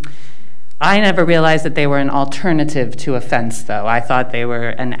children. I never realized that they were an alternative to a fence, though. I thought they were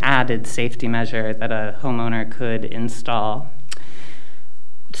an added safety measure that a homeowner could install.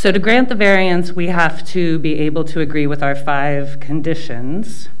 So to grant the variance, we have to be able to agree with our 5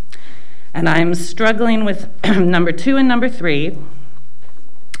 conditions. And I'm struggling with number 2 and number 3.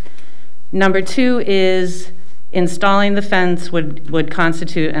 Number 2 is installing the fence would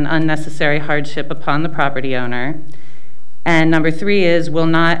constitute an unnecessary hardship upon the property owner. And number 3 is will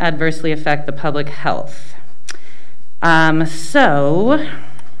not adversely affect the public health. So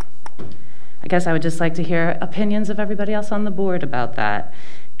I guess I would just like to hear opinions of everybody else on the board about that.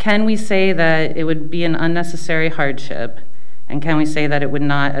 Can we say that it would be an unnecessary hardship And can we say that it would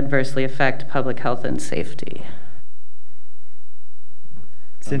not adversely affect public health and safety?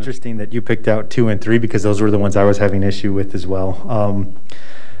 It's interesting that you picked out 2 and 3 because those were the ones I was having issue with as well,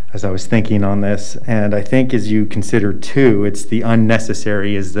 as I was thinking on this. And I think as you consider 2, it's the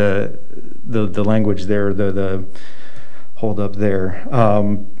unnecessary is the language there, the hold up there.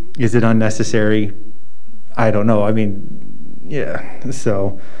 Is it unnecessary? I don't know. I mean, yeah.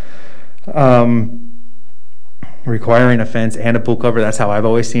 So requiring a fence and a pool cover, that's how I've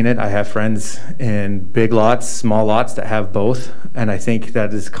always seen it. I have friends in big lots, small lots that have both, and I think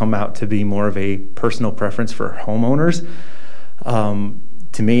that has come out to be more of a personal preference for homeowners.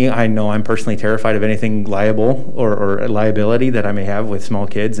 To me, I know I'm personally terrified of anything liable or liability that I may have with small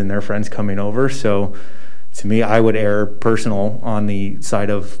kids and their friends coming over. So to me, I would err personal on the side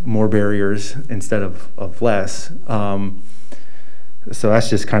of more barriers instead of less. So that's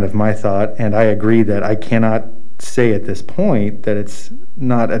just kind of my thought. And I agree that I cannot say at this point that it's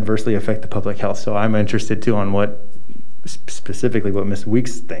not adversely affect the public health. So I'm interested too on what specifically what Ms.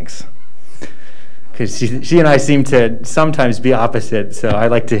 Weeks thinks. Because she and I seem to sometimes be opposite. So I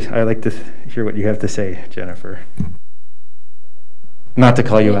like to hear what you have to say, Jennifer. Not to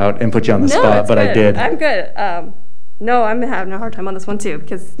call you out and put you on the spot, but I did. I'm good. No, I'm having a hard time on this one too,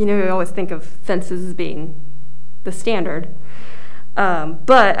 because you always think of fences as being the standard.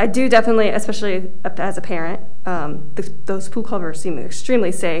 But I do definitely, especially as a parent, those pool covers seem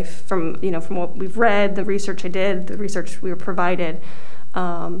extremely safe from what we've read, the research I did, the research we were provided.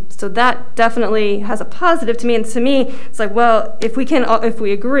 So that definitely has a positive to me. And to me, it's like, well, if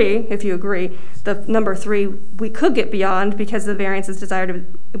you agree, the number 3, we could get beyond because the variance is desired,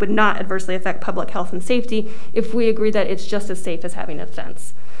 it would not adversely affect public health and safety if we agree that it's just as safe as having a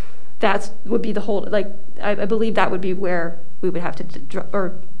fence. That would be the whole, I believe that would be where we would have to,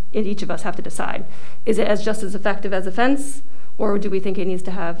 or each of us have to decide. Is it just as effective as a fence, or do we think it needs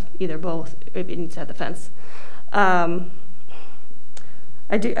to have either both, it needs to have the fence?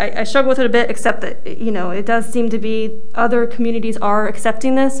 I struggle with it a bit, except that, it does seem to be other communities are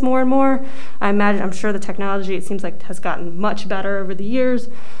accepting this more and more. I'm sure the technology, it seems like, has gotten much better over the years.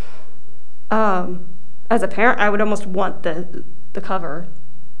 As a parent, I would almost want the cover.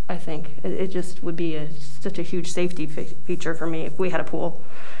 I think it just would be such a huge safety feature for me if we had a pool.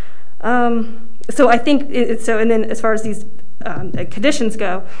 So I think, and then as far as these conditions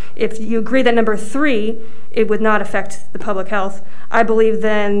go, if you agree that number 3, it would not affect the public health, I believe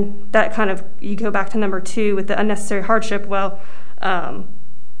then that you go back to number 2 with the unnecessary hardship. Well,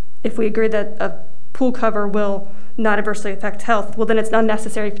 if we agree that a pool cover will not adversely affect health, well then it's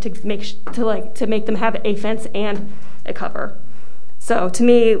unnecessary to make them have a fence and a cover. So to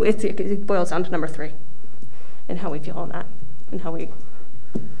me, it boils down to number 3 and how we feel on that and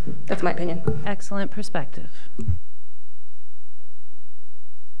that's my opinion. Excellent perspective.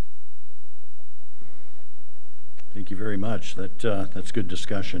 Thank you very much. That's good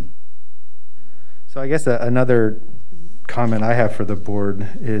discussion. So I guess another comment I have for the board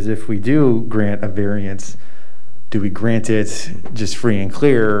is if we do grant a variance, do we grant it just free and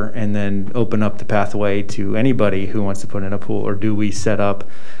clear and then open up the pathway to anybody who wants to put in a pool, or do we set up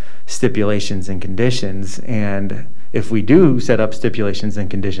stipulations and conditions? And if we do set up stipulations and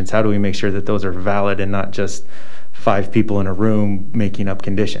conditions, how do we make sure that those are valid and not just 5 people in a room making up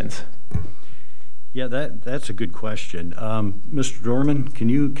conditions? Yeah, that's a good question. Mr. Dorman, can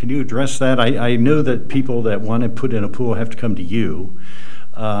you address that? I know that people that want to put in a pool have to come to you.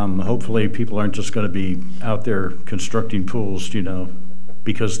 Hopefully people aren't just going to be out there constructing pools,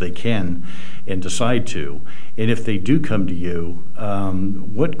 because they can and decide to. And if they do come to you,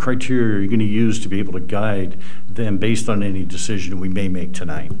 what criteria are you going to use to be able to guide them based on any decision we may make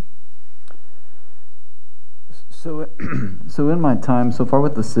tonight? So in my time so far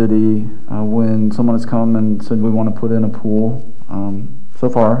with the city, when someone has come and said we want to put in a pool, so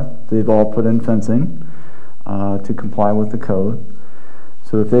far they've all put in fencing to comply with the code.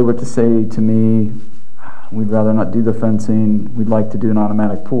 So if they were to say to me, we'd rather not do the fencing, we'd like to do an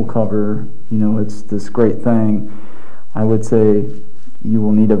automatic pool cover, it's this great thing, I would say you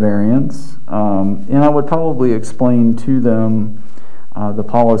will need a variance. And I would probably explain to them the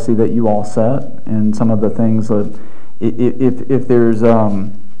policy that you all set and some of the things that if there's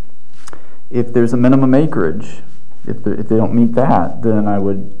a minimum acreage, if they don't meet that, then I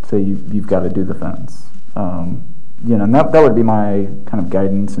would say you've got to do the fence. And that would be my kind of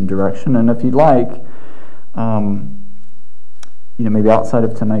guidance and direction. And if you'd like, maybe outside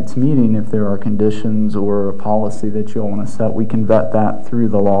of tonight's meeting, if there are conditions or a policy that you all want to set, we can vet that through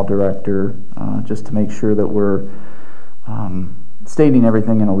the law director just to make sure that we're stating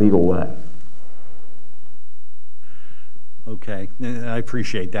everything in a legal way. Okay, I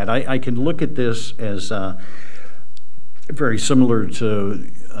appreciate that. I can look at this as very similar to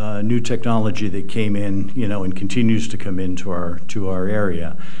new technology that came in, and continues to come into our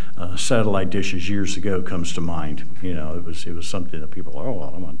area. Satellite dishes years ago comes to mind. It was something that people,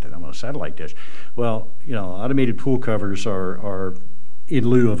 well, I want a satellite dish. Well, automated pool covers are in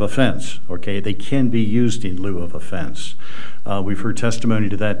lieu of a fence, okay? They can be used in lieu of a fence. We've heard testimony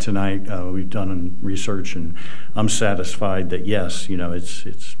to that tonight. We've done research, and I'm satisfied that yes,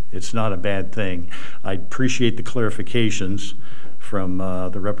 it's not a bad thing. I appreciate the clarifications from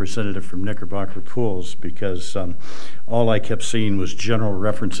the representative from Knickerbocker Pools, because all I kept seeing was general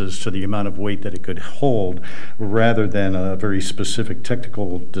references to the amount of weight that it could hold, rather than a very specific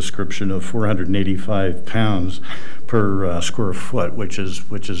technical description of 485 pounds per square foot, which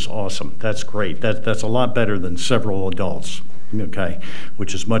is awesome. That's great. That's a lot better than several adults, okay,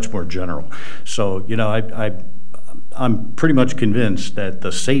 which is much more general. So, I'm pretty much convinced that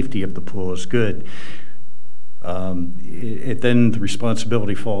the safety of the pool is good. Then the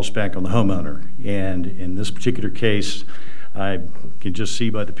responsibility falls back on the homeowner. And in this particular case, I can just see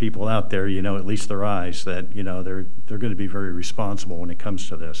by the people out there, at least their eyes, that, they're going to be very responsible when it comes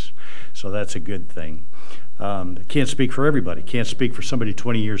to this. So that's a good thing. Can't speak for everybody. Can't speak for somebody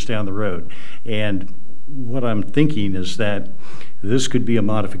 20 years down the road. And what I'm thinking is that this could be a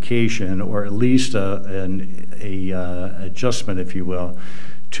modification, or at least an adjustment, if you will,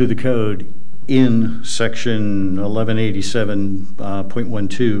 to the code in section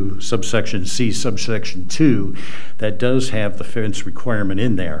 1187.12, subsection C, subsection 2, that does have the fence requirement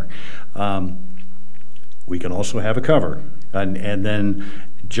in there. We can also have a cover, and then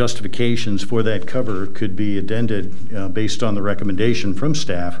justifications for that cover could be addended based on the recommendation from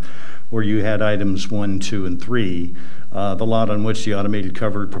staff, where you had items 1, 2, and 3. The lot on which the automated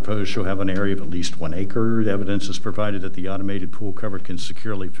cover proposed shall have an area of at least 1 acre. The evidence is provided that the automated pool cover can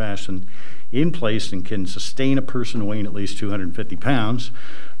securely fasten in place and can sustain a person weighing at least 250 pounds.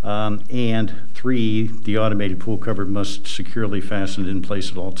 And 3, the automated pool cover must securely fasten in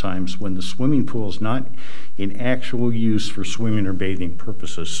place at all times when the swimming pool is not in actual use for swimming or bathing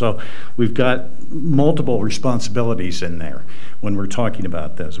purposes. So we've got multiple responsibilities in there when we're talking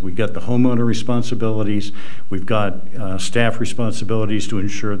about this. We've got the homeowner responsibilities, we've got staff responsibilities to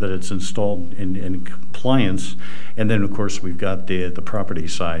ensure that it's installed in compliance, and then of course we've got the property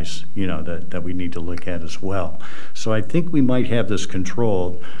size, that we need to look at as well. So I think we might have this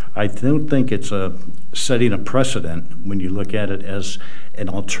controlled. I don't think it's setting a precedent when you look at it as an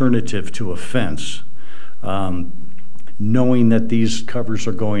alternative to a fence. Knowing that these covers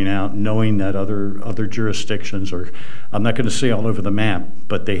are going out, knowing that other jurisdictions are, I'm not going to say all over the map,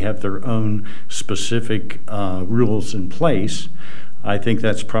 but they have their own specific rules in place. I think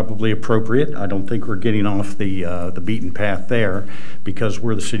that's probably appropriate. I don't think we're getting off the beaten path there, because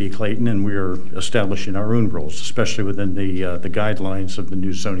we're the city of Clayton and we're establishing our own rules, especially within the guidelines of the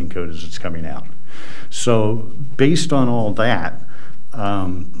new zoning code as it's coming out. So based on all that,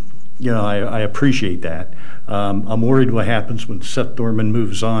 I appreciate that. I'm worried what happens when Seth Dorman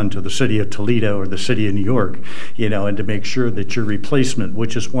moves on to the city of Toledo or the city of New York, and to make sure that your replacement,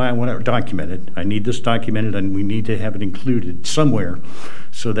 which is why I want it documented. I need this documented, and we need to have it included somewhere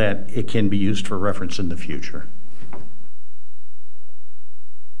so that it can be used for reference in the future.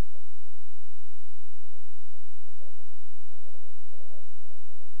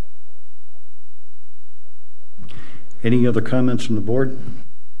 Any other comments from the board?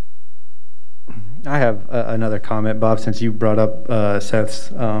 I have another comment, Bob, since you brought up Seth's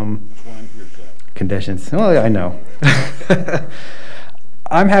conditions. Well, I know.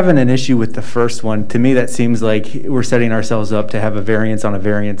 I'm having an issue with the first one. To me, that seems like we're setting ourselves up to have a variance on a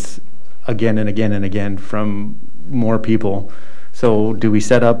variance again and again and again from more people. So do we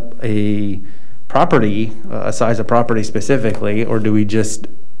set up a property, a size of property specifically, or do we just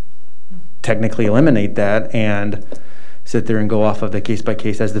technically eliminate that and sit there and go off of the case by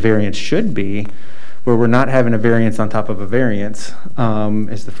case as the variance should be, where we're not having a variance on top of a variance,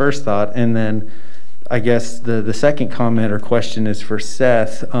 is the first thought. And then I guess the second comment or question is for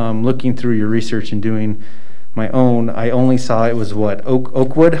Seth. Looking through your research and doing my own, I only saw it was what,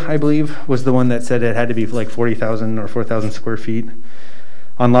 Oakwood, I believe, was the one that said it had to be like 40,000 or 4,000 square feet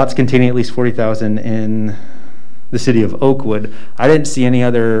on lots containing at least 40,000 in the city of Oakwood. I didn't see any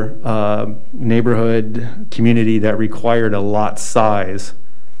other neighborhood community that required a lot size.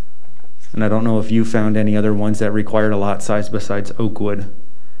 And I don't know if you found any other ones that required a lot size besides Oakwood.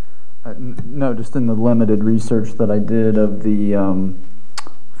 No, just in the limited research that I did of the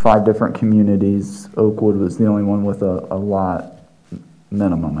 5 different communities, Oakwood was the only one with a lot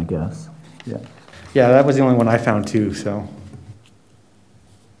minimum, I guess. Yeah. Yeah, that was the only one I found too, so.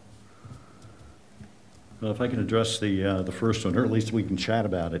 Well, if I can address the first one, or at least we can chat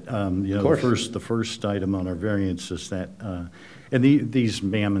about it. You know, course. the first item on our variance is that, and these,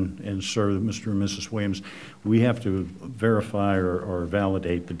 ma'am and sir, Mr. and Mrs. Williams, we have to verify or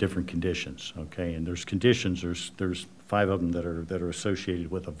validate the different conditions, okay? And there's conditions, there's 5 of them that are associated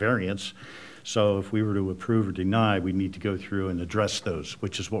with a variance. So if we were to approve or deny, we need to go through and address those,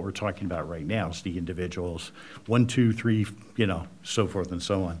 which is what we're talking about right now, is the individuals, 1, 2, 3, you know, so forth and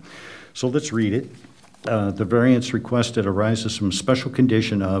so on. So let's read it. The variance requested arises from a special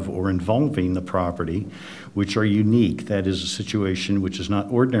condition of or involving the property, which are unique. That is a situation which is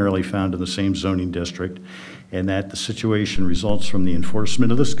not ordinarily found in the same zoning district, and that the situation results from the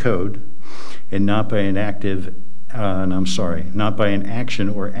enforcement of this code and not by an not by an action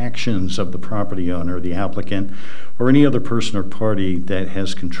or actions of the property owner, the applicant, or any other person or party that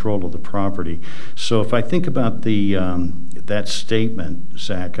has control of the property. So if I think about that statement,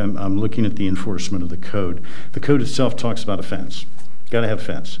 Zach, I'm looking at the enforcement of the code. The code itself talks about a fence. Got to have a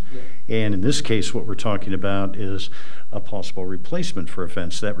fence. Yeah. And in this case, what we're talking about is a possible replacement for a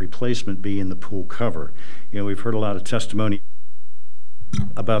fence, that replacement being the pool cover. You know, we've heard a lot of testimony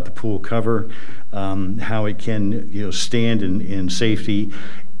about the pool cover, how it can, you know, stand in safety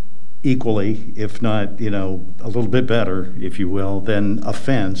equally, if not, you know, a little bit better, if you will, than a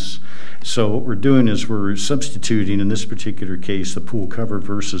fence. So what we're doing is we're substituting, in this particular case, the pool cover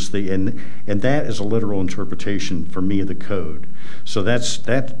versus and that is a literal interpretation for me of the code. So that's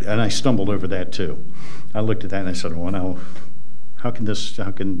that, and I stumbled over that too. I looked at that and I said, well, now, how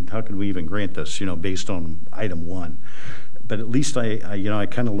can we even grant this, you know, based on item 1? But at least I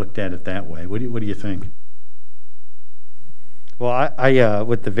kind of looked at it that way. What do you think? Well, I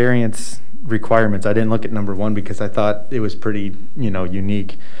with the variance requirements, I didn't look at number 1 because I thought it was pretty, you know,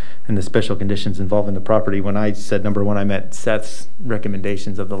 unique in the special conditions involving the property. When I said number 1, I meant Seth's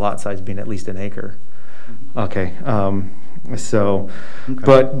recommendations of the lot size being at least an acre. Okay. So, okay.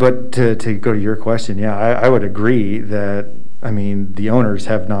 But to go to your question, yeah, I would agree that, I mean, the owners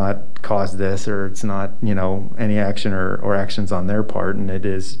have not caused this, or it's not, you know, any action or actions on their part, and it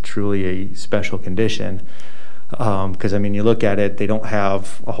is truly a special condition. Because, I mean, you look at it, they don't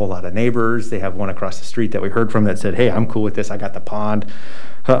have a whole lot of neighbors. They have one across the street that we heard from that said, hey, I'm cool with this. I got the pond.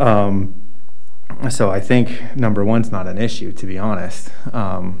 So I think number 1's not an issue, to be honest.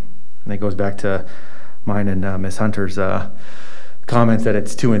 And it goes back to mine and Ms. Hunter's comments that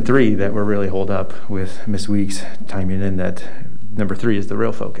it's 2 and 3 that were really hold up, with Ms. Weeks chiming in that number 3 is the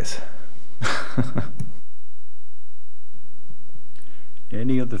real focus.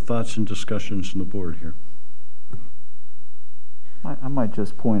 Any other thoughts and discussions on the board here? I might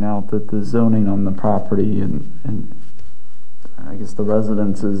just point out that the zoning on the property and I guess the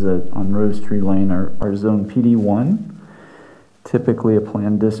residences on Rose Tree Lane are zone PD1. Typically a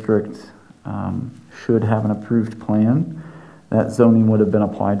planned district should have an approved plan. That zoning would have been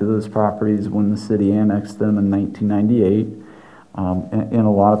applied to those properties when the city annexed them in 1998. And a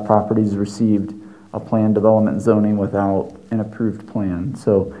lot of properties received a planned development zoning without an approved plan.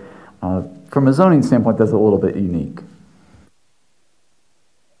 So from a zoning standpoint, that's a little bit unique.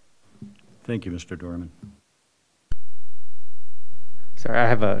 Thank you, Mr. Dorman. Sorry, I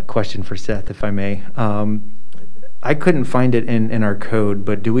have a question for Seth, if I may. I couldn't find it in our code,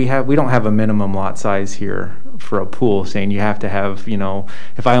 but we don't have a minimum lot size here for a pool, saying you have to have, you know,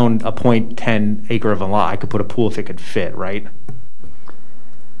 if I own a 0.10 acre of a lot, I could put a pool if it could fit, right?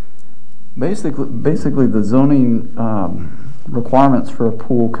 Basically the zoning requirements for a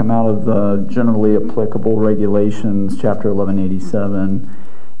pool come out of the generally applicable regulations, Chapter 1187.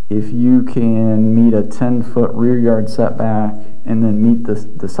 If you can meet a 10-foot rear yard setback and then meet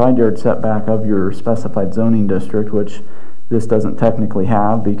the side yard setback of your specified zoning district, which this doesn't technically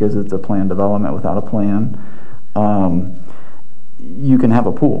have because it's a planned development without a plan, you can have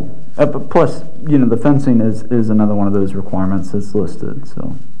a pool. Plus, you know, the fencing is another one of those requirements that's listed.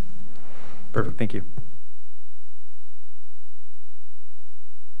 So, perfect. Thank you.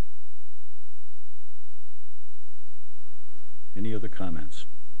 Any other comments?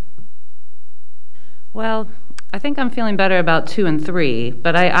 Well, I think I'm feeling better about 2 and 3,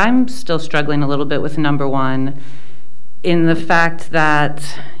 but I'm still struggling a little bit with number 1 in the fact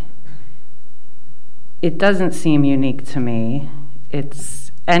that it doesn't seem unique to me.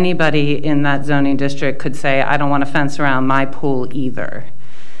 It's anybody in that zoning district could say, I don't want a fence around my pool either.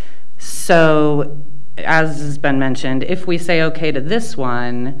 So, as has been mentioned, if we say okay to this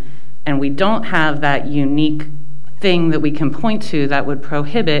one and we don't have that unique thing that we can point to that would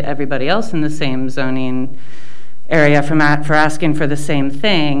prohibit everybody else in the same zoning area for asking for the same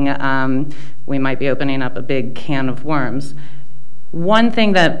thing, we might be opening up a big can of worms. One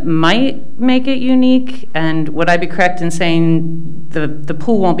thing that might make it unique, and would I be correct in saying the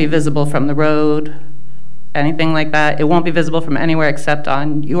pool won't be visible from the road, anything like that? It won't be visible from anywhere except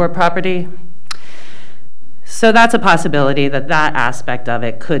on your property? So that's a possibility that that aspect of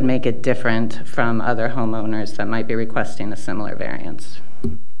it could make it different from other homeowners that might be requesting a similar variance.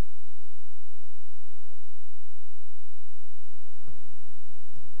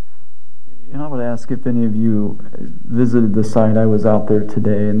 And I would ask if any of you visited the site. I was out there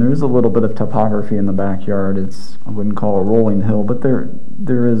today, and there is a little bit of topography in the backyard. It's, I wouldn't call a rolling hill, but there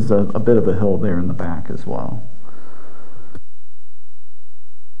is a bit of a hill there in the back as well.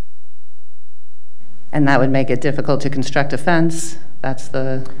 And that would make it difficult to construct a fence? That's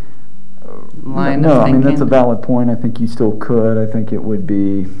the line No, of I mean, thinking? that's a valid point. I think you still could. I think it would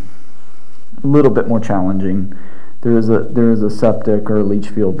be a little bit more challenging. There is a septic or a leach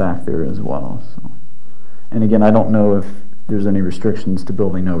field back there as well. So. And again, I don't know if there's any restrictions to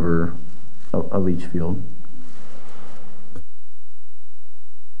building over a leach field.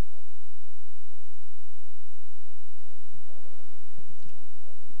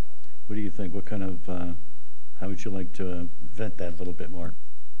 What do you think? What kind of, how would you like to vet that a little bit more?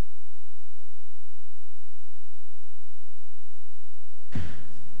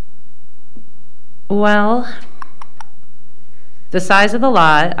 Well, the size of the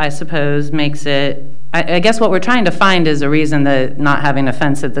lot, I suppose, makes it, I guess what we're trying to find is a reason that not having a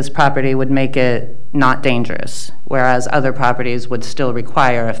fence at this property would make it not dangerous, whereas other properties would still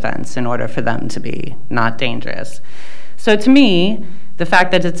require a fence in order for them to be not dangerous. So to me, the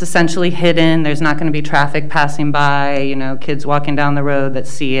fact that it's essentially hidden, there's not going to be traffic passing by, you know, kids walking down the road that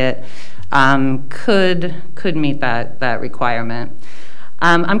see it, could meet that requirement.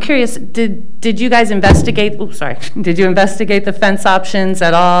 I'm curious, did you guys investigate, did you investigate the fence options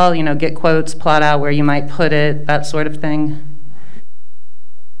at all? You know, get quotes, plot out where you might put it, that sort of thing?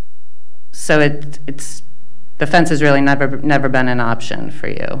 So it's the fence has really never been an option for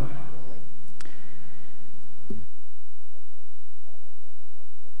you.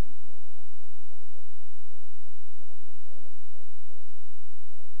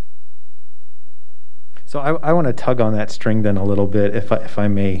 So I want to tug on that string then a little bit, if I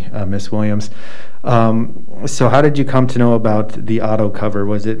may, Ms. Williams. So how did you come to know about the auto cover?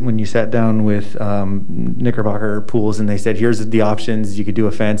 Was it when you sat down with Knickerbocker Pools and they said, here's the options, you could do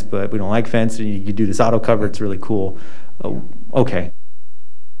a fence, but we don't like fence, and you could do this auto cover, it's really cool. Oh, okay.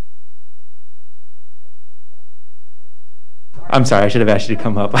 I'm sorry, I should have asked you to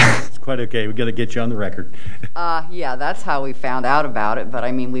come up. It's quite okay. We've got to get you on the record. Yeah, that's how we found out about it, but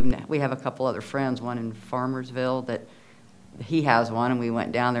I mean, we have a couple other friends, one in Farmersville that he has one, and we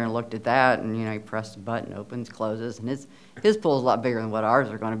went down there and looked at that, and you know, he pressed a button, opens, closes, and his pool's a lot bigger than what ours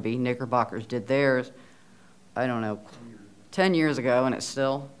are going to be. Knickerbocker's did theirs, I don't know, 10 years ago, and it's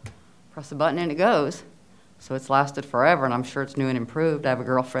still press a button and it goes. So it's lasted forever, and I'm sure it's new and improved. I have a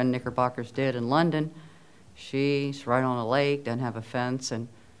girlfriend Knickerbocker's did in London. She's right on a lake, doesn't have a fence, and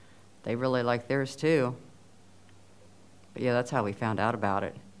they really like theirs too. But yeah, that's how we found out about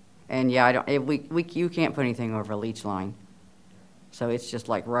it. And yeah, you can't put anything over a leach line. So it's just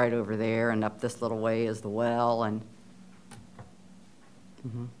like right over there, and up this little way is the well, and.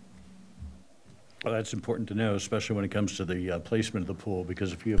 Well, that's important to know, especially when it comes to the placement of the pool,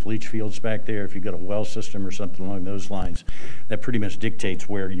 because if you have leach fields back there, if you've got a well system or something along those lines, that pretty much dictates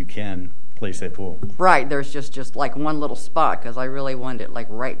where you can place that pool. Right, there's just like one little spot, because I really wanted it like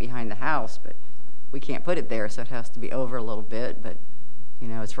right behind the house, but we can't put it there, so it has to be over a little bit. But you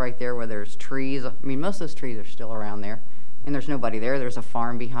know, it's right there where there's trees. I mean, most of those trees are still around there, and there's nobody there. There's a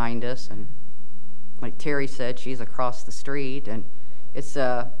farm behind us, and like Terry said, she's across the street, and it's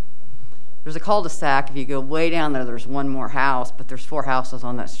there's a cul-de-sac. If you go way down there, there's one more house, but there's 4 houses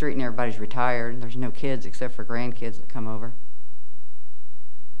on that street, and everybody's retired, and there's no kids except for grandkids that come over.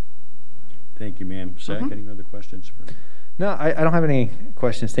 Thank you, ma'am. Zach, any other questions? No, I don't have any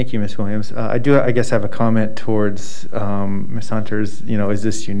questions. Thank you, Ms. Williams. I do, I guess, have a comment towards Ms. Hunter's, you know, is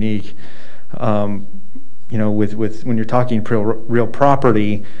this unique? You know, with when you're talking real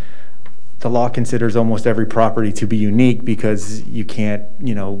property, the law considers almost every property to be unique because you can't,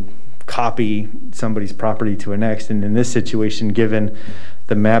 you know, copy somebody's property to a next. And in this situation, given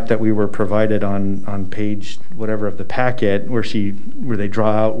the map that we were provided on page whatever of the packet, where they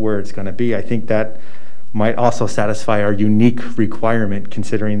draw out where it's going to be, I think that might also satisfy our unique requirement,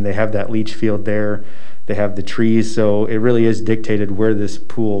 considering they have that leach field there, they have the trees, so it really is dictated where this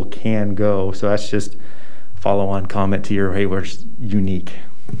pool can go. So that's just follow-on comment to your, hey, we're unique.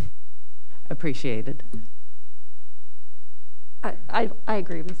 Appreciated. I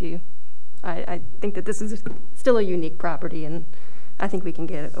agree with you. I think that this is still a unique property, and I think we can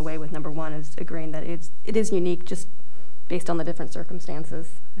get away with number one, is agreeing that it is unique just based on the different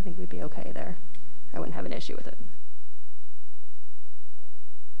circumstances. I think we'd be okay there. I wouldn't have an issue with it.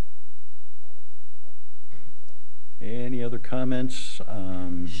 Any other comments?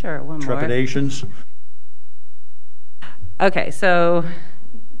 Sure, one more. Trepidations? Okay, so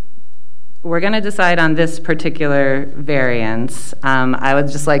we're going to decide on this particular variance. I would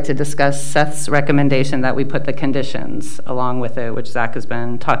just like to discuss Seth's recommendation that we put the conditions along with it, which Zach has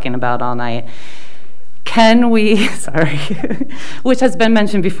been talking about all night. Can we, sorry, which has been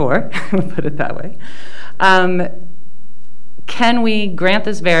mentioned before, we'll put it that way. Can we grant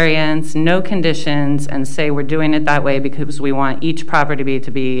this variance, no conditions, and say we're doing it that way because we want each property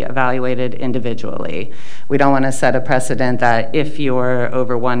to be evaluated individually? We don't want to set a precedent that if you're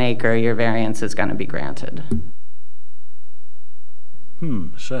over 1 acre, your variance is going to be granted.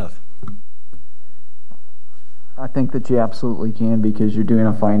 Seth? I think that you absolutely can, because you're doing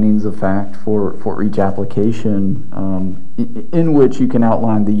a findings of fact for each application, in which you can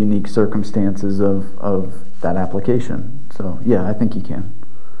outline the unique circumstances of that application. So yeah, I think you can.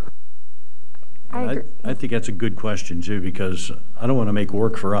 I think that's a good question too, because I don't want to make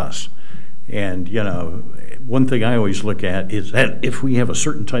work for us. And you know, one thing I always look at is that if we have a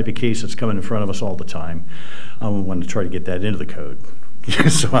certain type of case that's coming in front of us all the time, I want to try to get that into the code.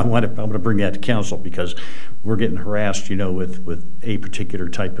 So I'm going to bring that to council, because we're getting harassed, you know, with a particular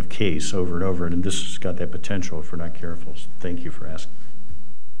type of case over and over, and this has got that potential if we're not careful. So thank you for asking.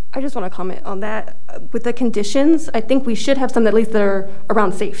 I just want to comment on that. With the conditions, I think we should have some at least that are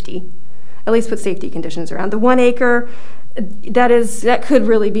around safety. At least put safety conditions around. The 1 acre, that could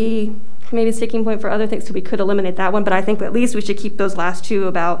really be maybe a sticking point for other things, so we could eliminate that one, but I think at least we should keep those last two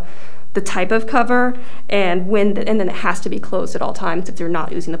about the type of cover and when, and then it has to be closed at all times if you're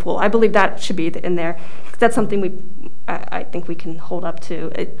not using the pool. I believe that should be in there. That's something I think we can hold up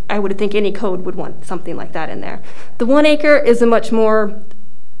to. I would think any code would want something like that in there. The 1 acre is a much more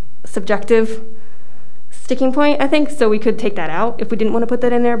subjective sticking point, I think, so we could take that out if we didn't want to put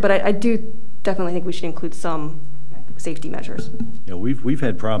that in there, but I do definitely think we should include some safety measures. You know, we've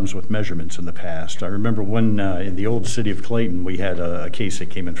had problems with measurements in the past. I remember one in the old city of Clayton, we had a case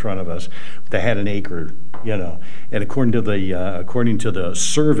that came in front of us that had an acre, you know, and according to the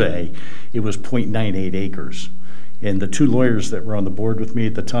survey, it was 0.98 acres. And the two lawyers that were on the board with me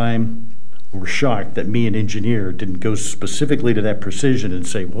at the time were shocked that me, an engineer, didn't go specifically to that precision and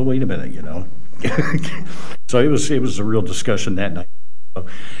say, well, wait a minute, you know. So it was a real discussion that night. So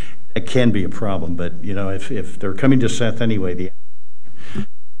it can be a problem, but you know, if they're coming to Seth anyway,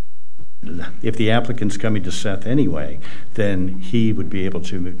 if the applicant's coming to Seth anyway, then he would be able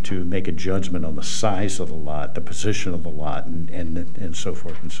to make a judgment on the size of the lot, the position of the lot, and so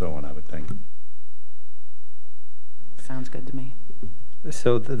forth and so on, I would think. Sounds good to me.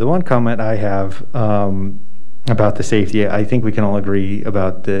 So the one comment I have about the safety, I think we can all agree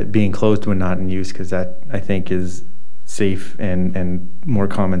about the being closed when not in use, because that I think is safe and more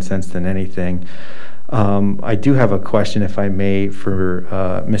common sense than anything. I do have a question, if I may, for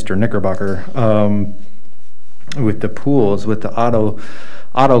Mr. Knickerbocker. With the pools, with the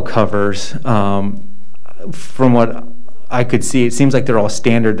auto covers, from what I could see, it seems like they're all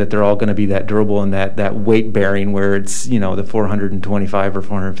standard, that they're all going to be that durable and that weight bearing, where it's, you know, the 425 or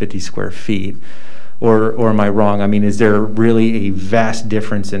 450 square feet. Or am I wrong? I mean, is there really a vast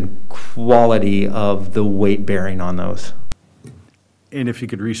difference in quality of the weight bearing on those? And if you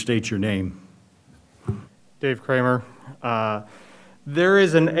could restate your name. Dave Kramer. There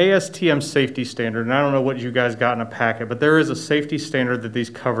is an ASTM safety standard, and I don't know what you guys got in a packet, but there is a safety standard that these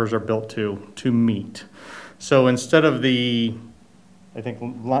covers are built to meet. So instead of the, I think,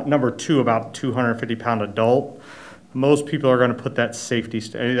 number 2, about 250-pound adult, most people are going to put that safety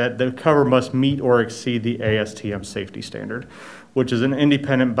that the cover must meet or exceed the ASTM safety standard, which is an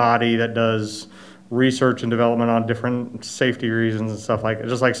independent body that does research and development on different safety reasons and stuff like that.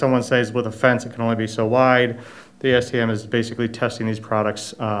 Just like someone says with a fence, it can only be so wide. The ASTM is basically testing these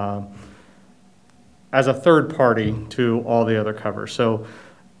products as a third party to all the other covers. So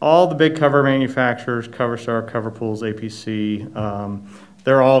all the big cover manufacturers, CoverStar, CoverPools, APC,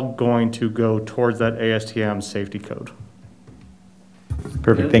 they're all going to go towards that ASTM safety code.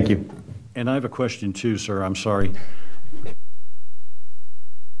 Perfect, thank you. And I have a question too, sir, I'm sorry.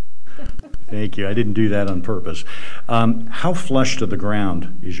 Thank you, I didn't do that on purpose. How flush to the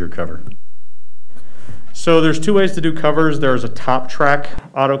ground is your cover? So there's 2 ways to do covers. There's a top track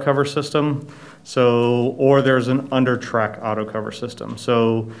auto cover system, or there's an under track auto cover system.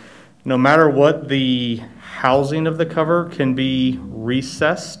 So no matter what, the housing of the cover can be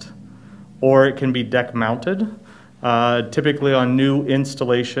recessed or it can be deck mounted. Typically on new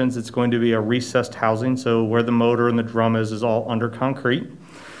installations, it's going to be a recessed housing, so where the motor and the drum is all under concrete.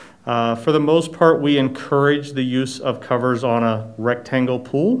 For the most part, we encourage the use of covers on a rectangle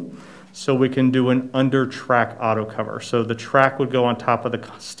pool, so we can do an under track auto cover. So the track would go on top of the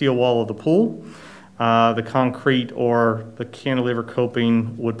steel wall of the pool. The concrete or the cantilever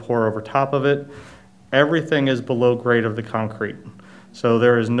coping would pour over top of it. Everything is below grade of the concrete. So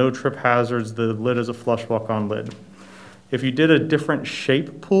there is no trip hazards. The lid is a flush walk-on lid. If you did a different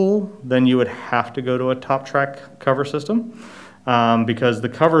shape pool, then you would have to go to a top track cover system because the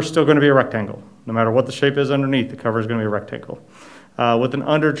cover is still going to be a rectangle. No matter what the shape is underneath, the cover is going to be a rectangle. With an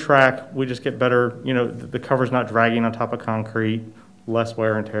under track, we just get better, you know, the cover's not dragging on top of concrete, less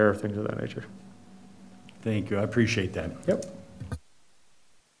wear and tear, things of that nature. Thank you. I appreciate that. Yep.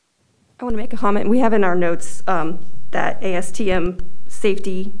 I want to make a comment. We have in our notes that ASTM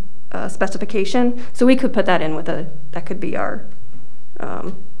safety specification, so we could put that in with that could be our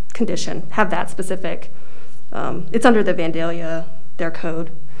condition, have that specific. It's under the Vandalia, their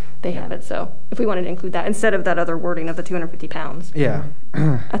code. They have it, so if we wanted to include that instead of that other wording of the 250 pounds. Yeah.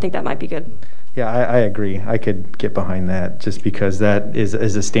 I think that might be good. Yeah, I agree. I could get behind that just because that is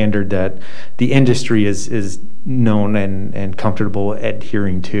a standard that the industry is known and comfortable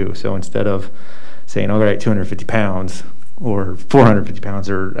adhering to. So instead of saying, all right, 250 pounds or 450 pounds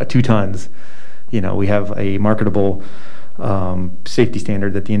or 2 tons, you know, we have a marketable safety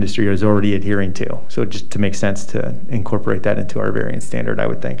standard that the industry is already adhering to. So just to make sense to incorporate that into our variance standard, I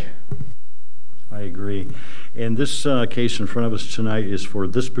would think. I agree. And this case in front of us tonight is for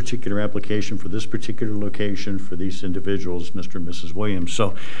this particular application, for this particular location, for these individuals, Mr. and Mrs. Williams.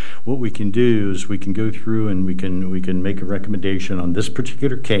 So what we can do is we can go through and we can make a recommendation on this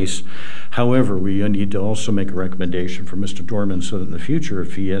particular case. However, we need to also make a recommendation for Mr. Dorman so that in the future,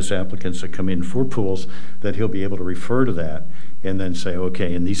 if he has applicants that come in for pools, that he'll be able to refer to that and then say,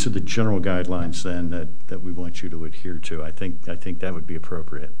 okay, and these are the general guidelines then that we want you to adhere to. I think that would be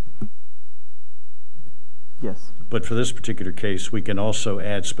appropriate. Yes. But for this particular case, we can also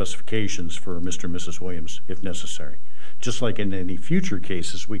add specifications for Mr. and Mrs. Williams if necessary. Just like in any future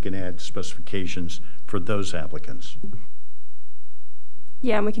cases, we can add specifications for those applicants.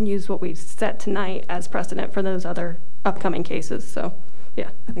 Yeah, and we can use what we've set tonight as precedent for those other upcoming cases. So,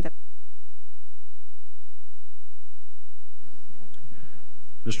 yeah, I think that.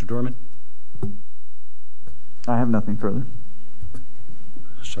 Mr. Dorman? I have nothing further.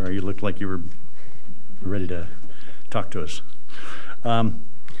 Sorry, you looked like you were ready to talk to us.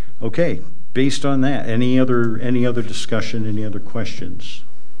 Okay, based on that, any other discussion, any other questions,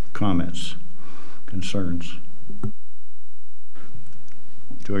 comments, concerns?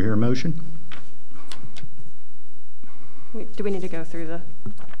 Do I hear a motion? Do we need to go through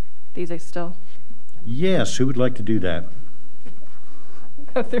these still? Yes, who would like to do that?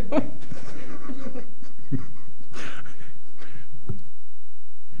 Go through.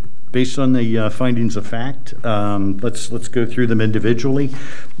 Based on the findings of fact, let's go through them individually.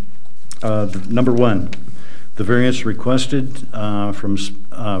 Number 1, the variance requested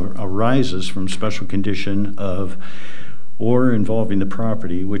arises from special condition of or involving the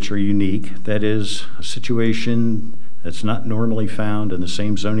property which are unique. That is a situation that's not normally found in the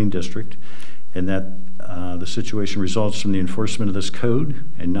same zoning district, and that the situation results from the enforcement of this code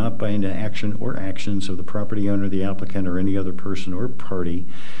and not by an action or actions of the property owner, the applicant, or any other person or party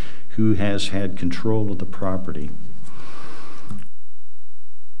who has had control of the property.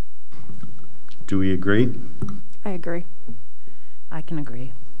 Do we agree? I agree. I can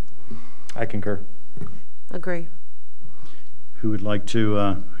agree. I concur. Agree. Who would like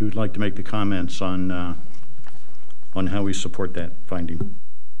to make the comments on how we support that finding?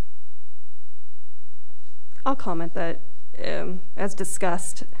 I'll comment that, as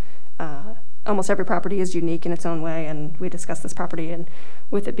discussed, almost every property is unique in its own way, and we discussed this property, and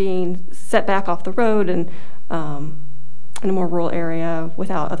with it being set back off the road and in a more rural area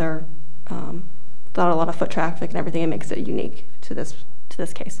without without a lot of foot traffic and everything, it makes it unique to this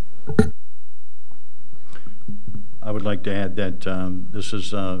case. I would like to add that this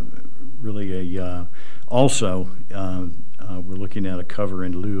is really also we're looking at a cover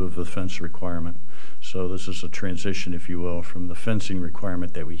in lieu of the fence requirement. So this is a transition, if you will, from the fencing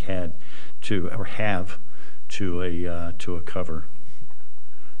requirement that we had to or have to a cover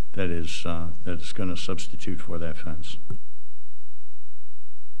that is going to substitute for that fence.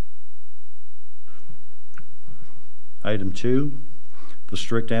 Item 2, the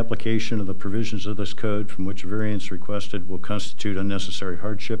strict application of the provisions of this code from which variance requested will constitute unnecessary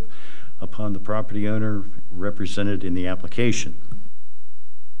hardship upon the property owner represented in the application.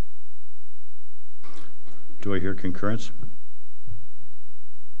 Do I hear concurrence?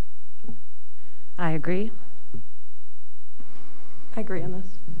 I agree. I agree on this.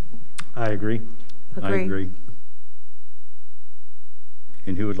 I agree. I agree.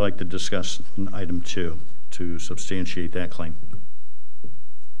 And who would like to discuss item 2 to substantiate that claim?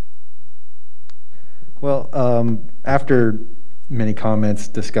 Well, after many comments,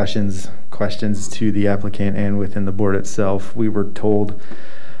 discussions, questions to the applicant and within the board itself, we were told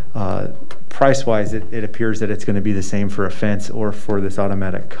price-wise, it appears that it's going to be the same for a fence or for this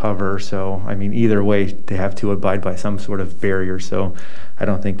automatic cover. So, I mean, either way, they have to abide by some sort of barrier. So I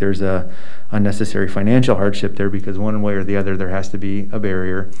don't think there's a unnecessary financial hardship there, because one way or the other, there has to be a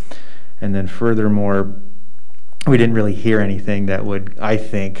barrier. And then furthermore, we didn't really hear anything that would, I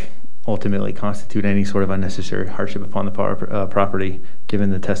think, ultimately constitute any sort of unnecessary hardship upon the property,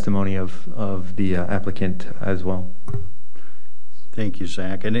 given the testimony of the applicant as well. Thank you,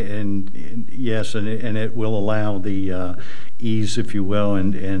 Zach. And yes, and it will allow the ease, if you will,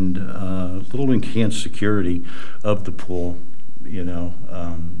 and little enhanced security of the pool, you know,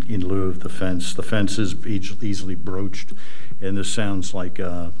 in lieu of the fence. The fence is easily broached, and this sounds like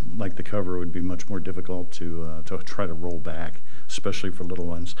the cover would be much more difficult to try to roll back, especially for little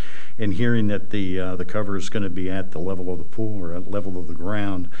ones. And hearing that the cover is going to be at the level of the pool, or at level of the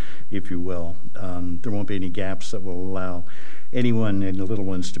ground, if you will, there won't be any gaps that will allow anyone and the little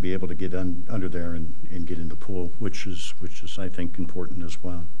ones to be able to get under there and get in the pool, which is I think important as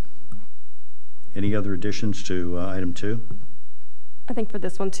well. Any other additions to item 2? I think for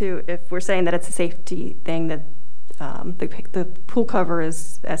this one too, if we're saying that it's a safety thing, that the pool cover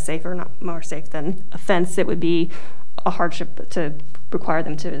is as safe or not more safe than a fence, it would be a hardship to require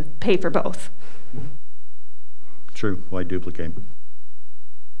them to pay for both. True. Why duplicate?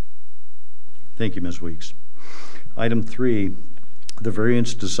 Thank you, Ms. Weeks. Item 3, the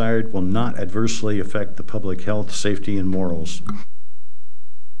variance desired will not adversely affect the public health, safety, and morals.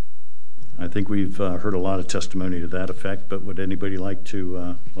 I think we've heard a lot of testimony to that effect, but would anybody like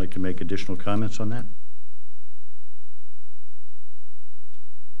to make additional comments on that?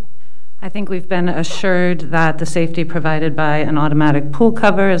 I think we've been assured that the safety provided by an automatic pool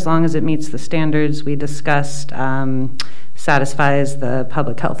cover, as long as it meets the standards we discussed, satisfies the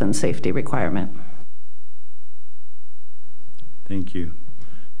public health and safety requirement. Thank you.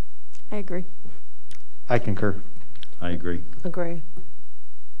 I agree. I concur. I agree. Agree.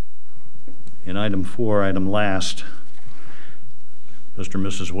 In item 4, item last, Mr. and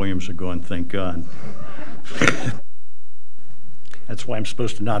Mrs. Williams are going, thank God. That's why I'm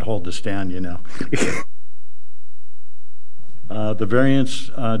supposed to not hold this down, you know. The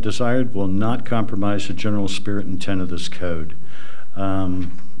variance desired will not compromise the general spirit and intent of this code.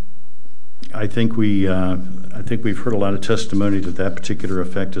 I think we've heard a lot of testimony to that particular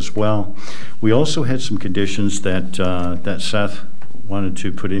effect as well. We also had some conditions that Seth wanted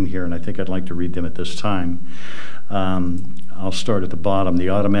to put in here, and I think I'd like to read them at this time. I'll start at the bottom. The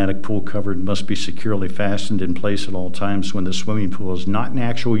automatic pool cover must be securely fastened in place at all times when the swimming pool is not in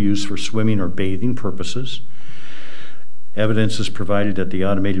actual use for swimming or bathing purposes. Evidence is provided that the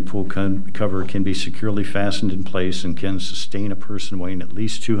automated pool cover can be securely fastened in place and can sustain a person weighing at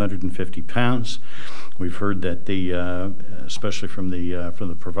least 250 pounds. We've heard that especially from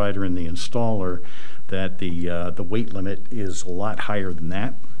the provider and the installer, that the weight limit is a lot higher than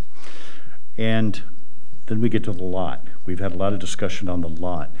that. And then we get to the lot. We've had a lot of discussion on the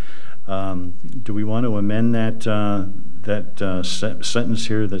lot. Do we want to amend that sentence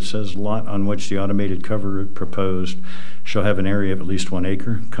here that says lot on which the automated cover proposed shall have an area of at least 1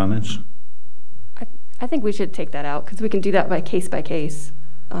 acre? Comments? I think we should take that out, because we can do that by case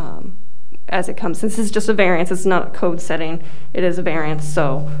as it comes. Since this is just a variance, it's not a code setting, it is a variance,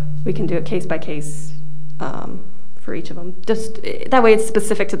 so we can do it case by case for each of them. Just that way it's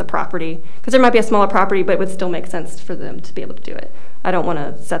specific to the property, because there might be a smaller property, but it would still make sense for them to be able to do it. I don't want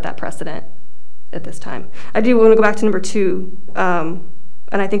to set that precedent at this time. I do want to go back to number 2,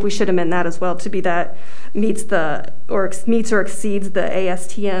 and I think we should amend that as well to be that meets or exceeds the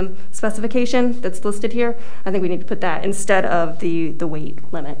ASTM specification that's listed here. I think we need to put that instead of the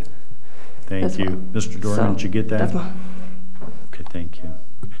weight limit. Thank you. Well. Mr. Dorman, did you get that? That's mine. Okay, thank you.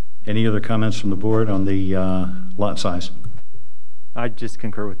 Any other comments from the board on the lot size? I just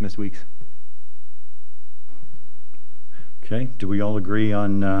concur with Ms. Weeks. Okay, do we all agree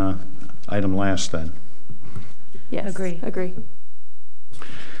on item last then? Yes, agree.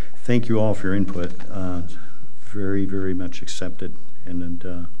 Thank you all for your input. Very, very much accepted,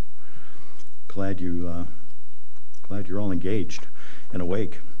 and glad you're all engaged and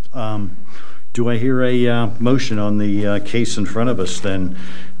awake. Do I hear a motion on the case in front of us then?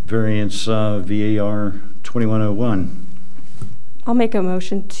 Variance VAR 2101. I'll make a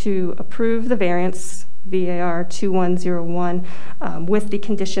motion to approve the variance VAR 2101 with the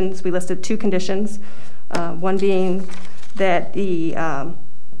conditions. We listed 2 conditions. One being that the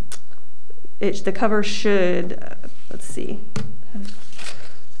cover should, let's see,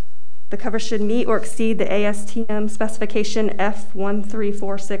 the cover should meet or exceed the ASTM specification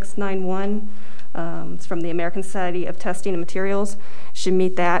F134691. It's from the American Society of Testing and Materials. Should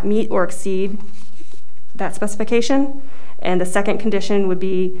meet or exceed that specification. And the second condition would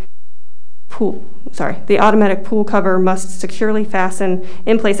be the automatic pool cover must securely fasten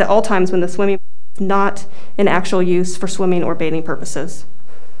in place at all times when the swimming pool is not in actual use for swimming or bathing purposes.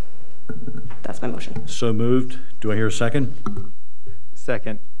 That's my motion. So moved. Do I hear a second?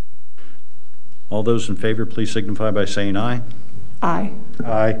 Second. All those in favor, please signify by saying aye. Aye.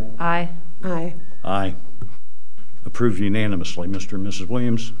 Aye. Aye. Aye. Aye. Approved unanimously, Mr. and Mrs.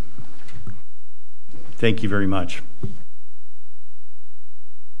 Williams. Thank you very much.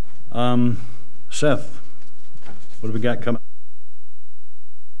 Seth, what have we got coming?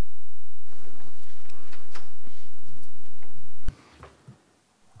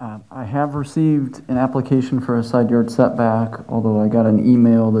 I have received an application for a side yard setback, although I got an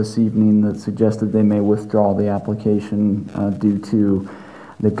email this evening that suggested they may withdraw the application due to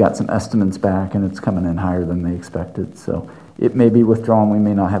they've got some estimates back and it's coming in higher than they expected. So it may be withdrawn. We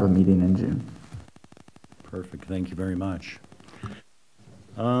may not have a meeting in June. Perfect. Thank you very much.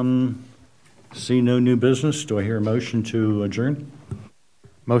 See no new business. Do I hear a motion to adjourn?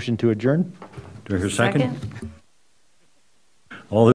 Motion to adjourn? Do I hear a second?